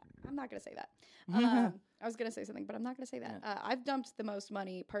I'm not going to say that. I was going to say something, but I'm not going to say that. I've dumped the most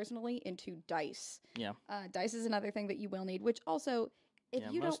money personally into dice. Yeah. Dice is another thing that you will need, which also, if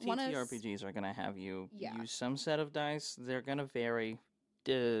you don't want to... Most TTRPGs are going to have you use some set of dice. They're going to vary.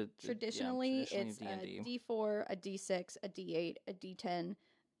 Traditionally, it's a D4, a D6, a D8, a D10,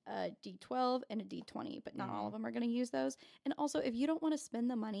 a D12, and a D20, but not all of them are going to use those. And also, if you don't want to spend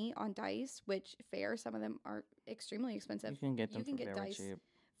the money on dice, which fair, some of them are extremely expensive. You can get them for very cheap.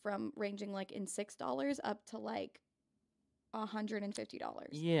 From ranging like in $6 up to like $150.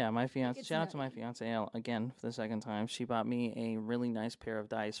 Yeah, my fiance. Shout out to my fiance Elle again for the second time. She bought me a really nice pair of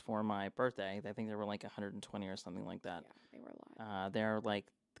dice for my birthday. I think they were like 120 or something like that. Yeah, they were a lot. They're like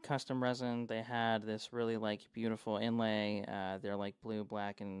custom resin. They had this really like beautiful inlay. They're like blue,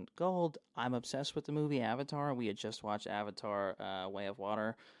 black, and gold. I'm obsessed with the movie Avatar. We had just watched Avatar: Way of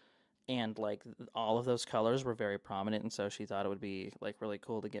Water, And, like, all of those colors were very prominent, and so she thought it would be, like, really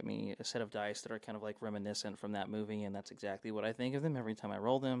cool to get me a set of dice that are kind of, like, reminiscent from that movie, and that's exactly what I think of them every time I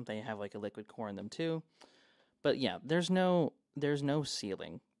roll them. They have, like, a liquid core in them, too. But, yeah, there's no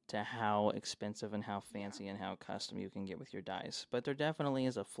ceiling to how expensive and how fancy and how custom you can get with your dice. But there definitely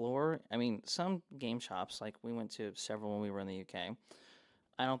is a floor. I mean, some game shops, like, we went to several when we were in the UK.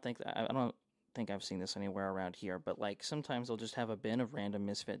 I don't think I've seen this anywhere around here, but like sometimes they'll just have a bin of random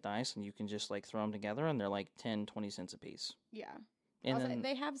misfit dice and you can just like throw them together and they're like 10, 20 cents a piece. Yeah. And then,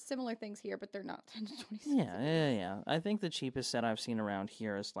 they have similar things here, but they're not 10 to 20 cents. Yeah. I think the cheapest set I've seen around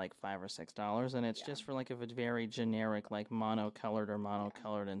here is like $5 or $6, and it's just for like a very generic, like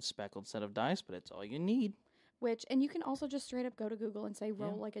monocolored and speckled set of dice, but it's all you need. And you can also just straight up go to Google and say,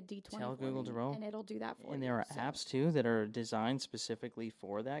 roll like a D20. Tell Google to roll. And it'll do that for you. And there are apps, too, that are designed specifically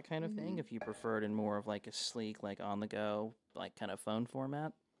for that kind of thing, if you prefer it in more of like a sleek, like on-the-go, like kind of phone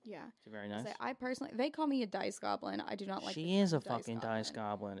format. Yeah. It's very nice. I personally, they call me a dice goblin. I do not like She is a fucking dice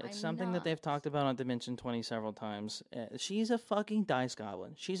goblin. It's something that they've talked about on Dimension 20 several times. She's a fucking dice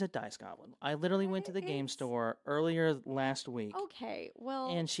goblin. She's a dice goblin. I literally went to the game store earlier last week. Okay,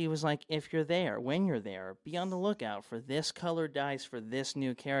 well. And she was like, if you're there, when you're there, be on the lookout for this colored dice for this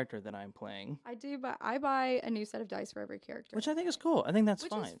new character that I'm playing. I do, but I buy a new set of dice for every character. Which I think is cool. I think that's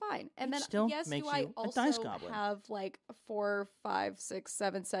fine. Which is fine. And then, still yes, makes do I you a also dice goblin. have like 4, 5, 6,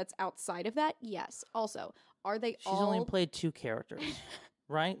 7 sets outside of that? Yes. Also, are they She's only played 2 characters,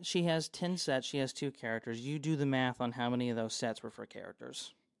 right? She has 10 sets. She has 2 characters. You do the math on how many of those sets were for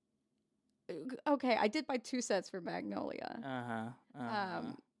characters. Okay, I did buy 2 sets for Magnolia.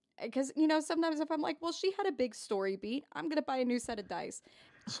 Because, sometimes if I'm like, well, she had a big story beat, I'm going to buy a new set of dice.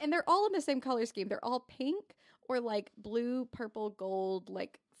 And they're all in the same color scheme. They're all pink or like blue, purple, gold,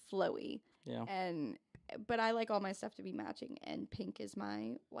 like flowy. Yeah. But I like all my stuff to be matching, and pink is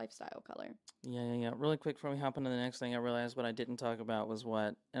my lifestyle color. Yeah. Really quick before we hop into the next thing, I realized what I didn't talk about was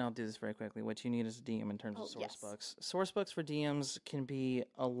and I'll do this very quickly, what you need as a DM in terms of source books. Source books for DMs can be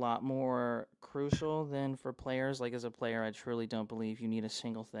a lot more crucial than for players. Like, as a player, I truly don't believe you need a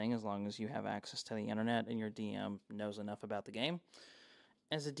single thing as long as you have access to the internet and your DM knows enough about the game.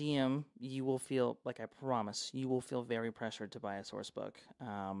 As a DM, you will feel, like I promise, you will feel very pressured to buy a source book.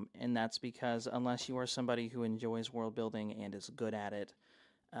 And that's because unless you are somebody who enjoys world building and is good at it,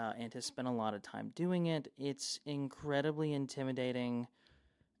 and has spent a lot of time doing it, it's incredibly intimidating.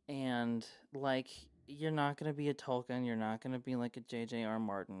 And, like, you're not going to be a Tolkien, you're not going to be like a J.J.R.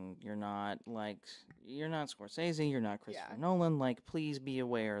 Martin, you're not Scorsese, you're not Christopher Nolan. Like, please be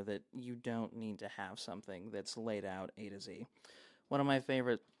aware that you don't need to have something that's laid out A to Z. One of my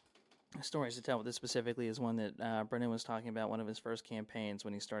favorite stories to tell with this specifically is one that Brendan was talking about. One of his first campaigns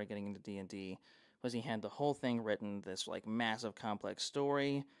when he started getting into D&D was he had the whole thing written, this like massive complex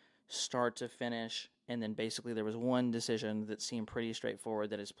story, start to finish, and then basically there was one decision that seemed pretty straightforward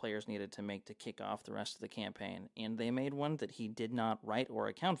that his players needed to make to kick off the rest of the campaign. And they made one that he did not write or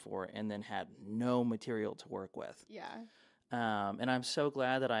account for and then had no material to work with. Yeah. And I'm so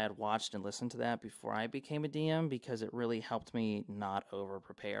glad that I had watched and listened to that before I became a DM because it really helped me not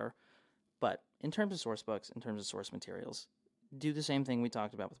over-prepare. But in terms of source books, in terms of source materials, do the same thing we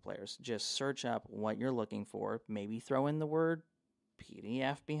talked about with players. Just search up what you're looking for. Maybe throw in the word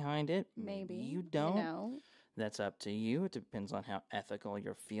PDF behind it. Maybe you don't. That's up to you. It depends on how ethical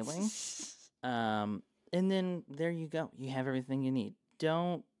you're feeling. And then there you go. You have everything you need.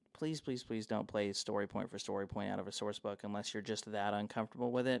 Please don't play story point for story point out of a source book unless you're just that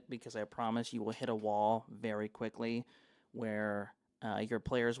uncomfortable with it, because I promise you will hit a wall very quickly where your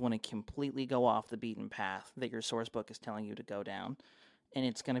players want to completely go off the beaten path that your source book is telling you to go down, and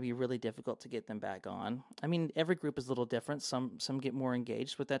it's going to be really difficult to get them back on. I mean, every group is a little different. Some get more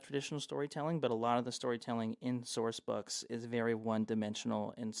engaged with that traditional storytelling, but a lot of the storytelling in source books is very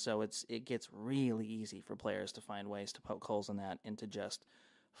one-dimensional, and so it gets really easy for players to find ways to poke holes in that and to just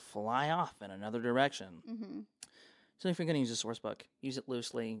fly off in another direction. Mm-hmm. So if you're going to use a source book, use it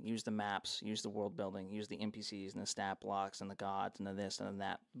loosely, use the maps, use the world building, use the NPCs and the stat blocks and the gods and the this and the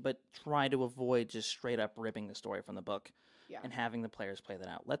that, but try to avoid just straight up ripping the story from the book and having the players play that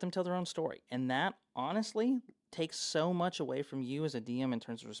out. Let them tell their own story. And that, honestly, takes so much away from you as a DM in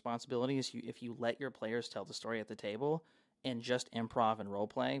terms of responsibility if you let your players tell the story at the table and just improv and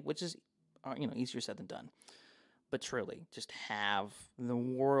roleplay, which is easier said than done. But truly, just have the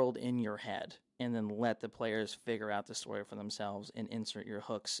world in your head and then let the players figure out the story for themselves and insert your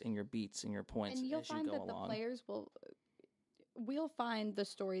hooks and your beats and your points as you go along. And you'll find that the players will, we'll find the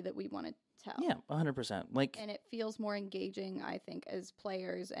story that we want to tell. Yeah, 100%. And it feels more engaging, I think, as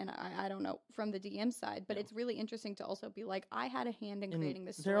players. And I don't know from the DM side, but it's really interesting to also be like, I had a hand in creating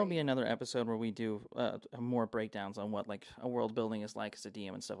this story. There will be another episode where we do more breakdowns on what like a world building is like as a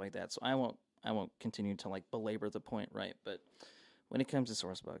DM and stuff like that. So I won't continue to like belabor the point, right? But when it comes to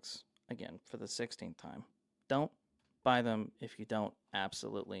source books, again, for the 16th time, don't buy them if you don't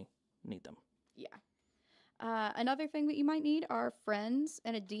absolutely need them. Yeah. Another thing that you might need are friends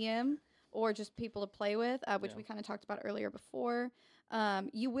and a DM. Or just people to play with, which we kind of talked about earlier before.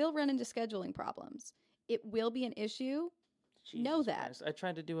 You will run into scheduling problems. It will be an issue. Jesus know that. Christ. I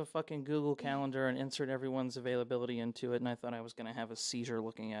tried to do a fucking Google Calendar and insert everyone's availability into it, and I thought I was going to have a seizure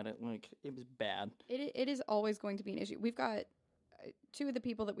looking at it. Like, it was bad. It is always going to be an issue. We've got 2 of the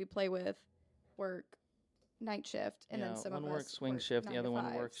people that we play with work night shift, and then some of us one works swing shift, the other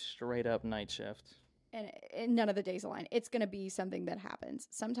one works straight up night shift. And none of the days align. It's going to be something that happens.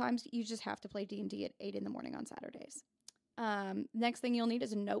 Sometimes you just have to play D&D at 8 in the morning on Saturdays. Next thing you'll need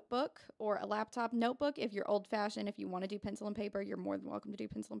is a notebook or a laptop notebook. If you're old-fashioned, if you want to do pencil and paper, you're more than welcome to do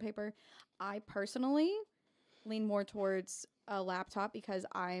pencil and paper. I personally lean more towards a laptop because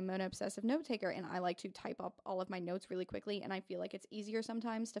I'm an obsessive note taker and I like to type up all of my notes really quickly, and I feel like it's easier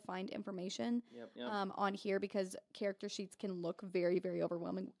sometimes to find information on here because character sheets can look very, very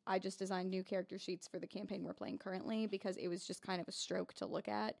overwhelming. I just designed new character sheets for the campaign we're playing currently because it was just kind of a stroke to look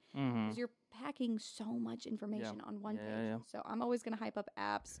at because you're packing so much information on one page. So I'm always going to hype up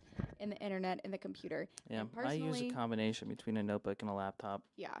apps and the internet and the computer. Yeah, I use a combination between a notebook and a laptop.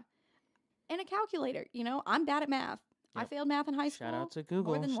 Yeah. And a calculator. You know, I'm bad at math. Yep. I failed math in high school. Shout out to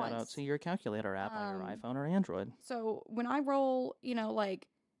Google. Shout out to your calculator app on your iPhone or Android. So when I roll, like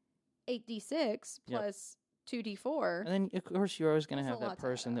 8d6 plus 2d4. And then, of course, you're always going to have that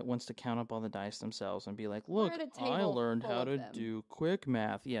person that wants to count up all the dice themselves and be like, look, I learned how to do quick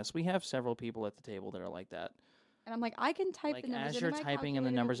math. Yes, we have several people at the table that are like that. And I'm like, I can type the numbers as you're typing in the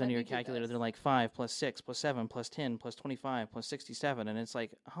numbers into your calculator, they're like 5 plus 6 plus 7 plus 10 plus 25 plus 67. And it's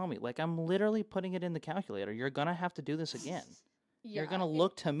like, homie, like I'm literally putting it in the calculator. You're going to have to do this again. You're going to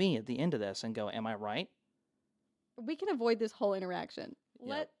look to me at the end of this and go, am I right? We can avoid this whole interaction.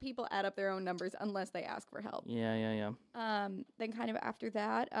 Let people add up their own numbers unless they ask for help. Yeah. Then kind of after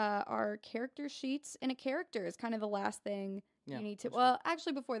that, our character sheets. And a character is kind of the last thing you need to... Well,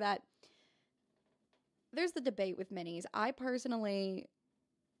 actually, before that, there's the debate with minis. I personally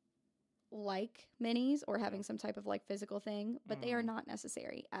like minis or having some type of like physical thing, but they are not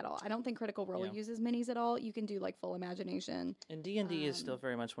necessary at all. I don't think Critical Role uses minis at all. You can do like full imagination. And D&D is still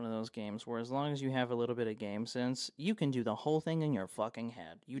very much one of those games where as long as you have a little bit of game sense, you can do the whole thing in your fucking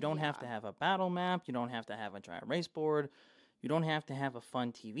head. You don't have to have a battle map. You don't have to have a dry erase board. You don't have to have a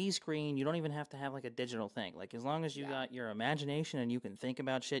fun TV screen. You don't even have to have like a digital thing. Like as long as you got your imagination and you can think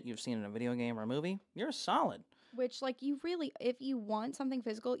about shit you've seen in a video game or a movie, you're solid. Which like you really, if you want something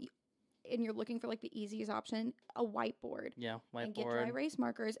physical and you're looking for like the easiest option, a whiteboard. Yeah, whiteboard. And get dry erase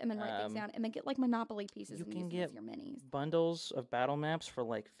markers and then write things down and then get like Monopoly pieces and use them as your minis. Bundles of battle maps for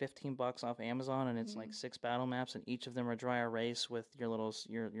like $15 off Amazon, and it's like 6 battle maps, and each of them are dry erase with your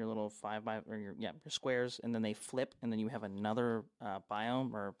little 5 by or your squares, and then they flip, and then you have another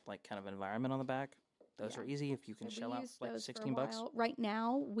biome or like kind of environment on the back. Those are easy if you can shell out like $16. Right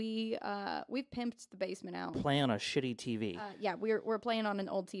now, we've pimped the basement out. Play on a shitty TV. We're playing on an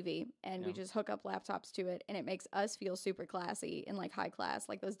old TV, and we just hook up laptops to it, and it makes us feel super classy and like high class,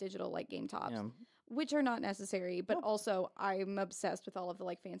 like those digital like game tops, which are not necessary. But also, I'm obsessed with all of the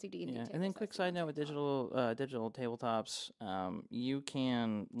like fancy D&D. And then quick side note with digital tabletops, you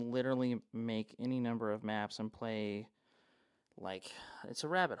can literally make any number of maps and play. Like, it's a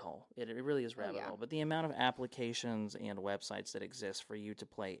rabbit hole. It really is rabbit hole. But the amount of applications and websites that exist for you to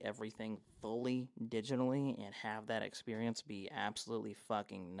play everything fully digitally and have that experience be absolutely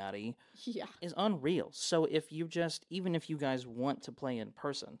fucking nutty is unreal. So even if you guys want to play in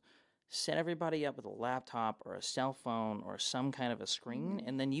person, set everybody up with a laptop or a cell phone or some kind of a screen,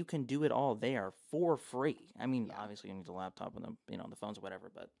 and then you can do it all there for free. I mean, obviously you need the laptop and the phones or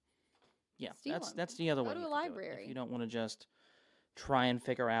whatever, but that's the other way. Go to a library. If you don't want to just try and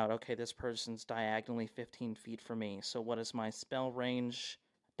figure out, okay, this person's diagonally 15 feet from me, so what is my spell range?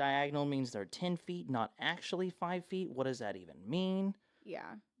 Diagonal means they're 10 feet, not actually 5 feet. What does that even mean? Yeah,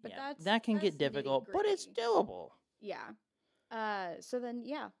 but that can get difficult, but it's doable. Yeah. So then,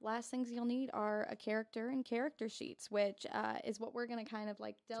 last things you'll need are a character and character sheets, which is what we're going to kind of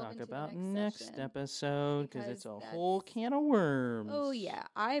like delve into about next episode because it's a whole can of worms. Oh yeah,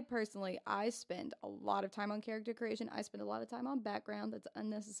 I spend a lot of time on character creation. I spend a lot of time on background that's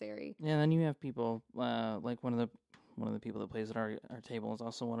unnecessary. Yeah, then you have people like one one of the people that plays at our table, is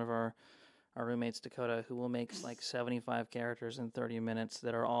also one of our roommates, Dakota, who will make like 75 characters in 30 minutes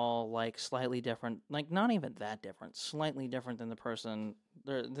that are all like slightly different, like not even that different, slightly different than the person,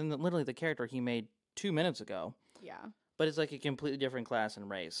 literally the character he made 2 minutes ago. Yeah. But it's like a completely different class and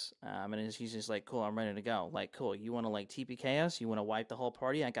race. And he's just like, cool, I'm ready to go. Like, cool, you want to like TPK us? You want to wipe the whole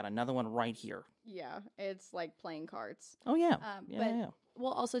party? I got another one right here. Yeah, it's like playing cards. Oh, yeah. Yeah.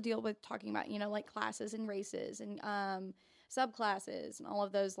 We'll also deal with talking about, like classes and races and subclasses and all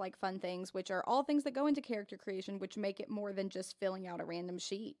of those like fun things, which are all things that go into character creation, which make it more than just filling out a random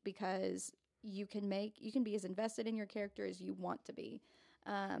sheet, because you can be as invested in your character as you want to be.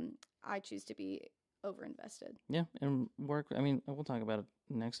 I choose to be over-invested. Yeah, and we'll talk about it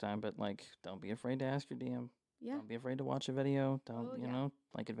next time, but like, don't be afraid to ask your DM. Yeah. Don't be afraid to watch a video. Don't,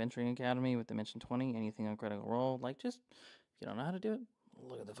 like Adventuring Academy with Dimension 20, anything on Critical Role. Like, just, if you don't know how to do it,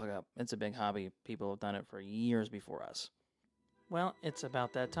 look it the fuck up. It's a big hobby. People have done it for years before us. Well, it's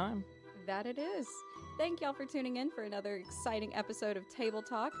about that time. That it is. Thank y'all for tuning in for another exciting episode of Table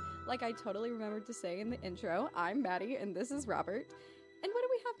Talk. Like I totally remembered to say in the intro, I'm Maddie and this is Robert. And what do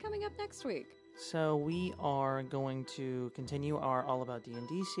we have coming up next week? So we are going to continue our All About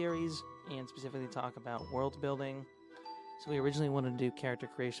D&D series and specifically talk about world building. So we originally wanted to do character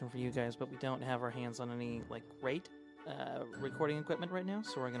creation for you guys, but we don't have our hands on any like great recording equipment right now,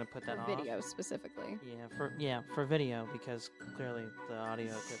 so we're going to put that on video specifically. For video, because clearly the audio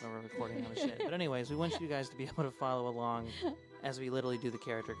equipment we're recording on is shit. But anyways, we want you guys to be able to follow along as we literally do the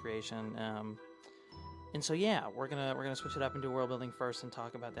character creation. And so we're gonna switch it up and do world building first and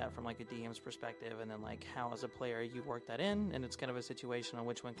talk about that from like a DM's perspective, and then like how as a player you work that in, and it's kind of a situation on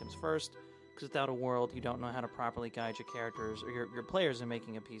which one comes first, because without a world you don't know how to properly guide your characters or your players in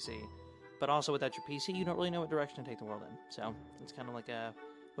making a PC. But also without your PC, you don't really know what direction to take the world in. So it's kind of like a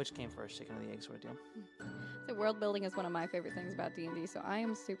which came first, chicken or the egg sort of deal. So world building is one of my favorite things about D&D, so I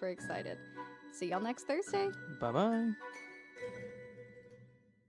am super excited. See y'all next Thursday. Bye-bye.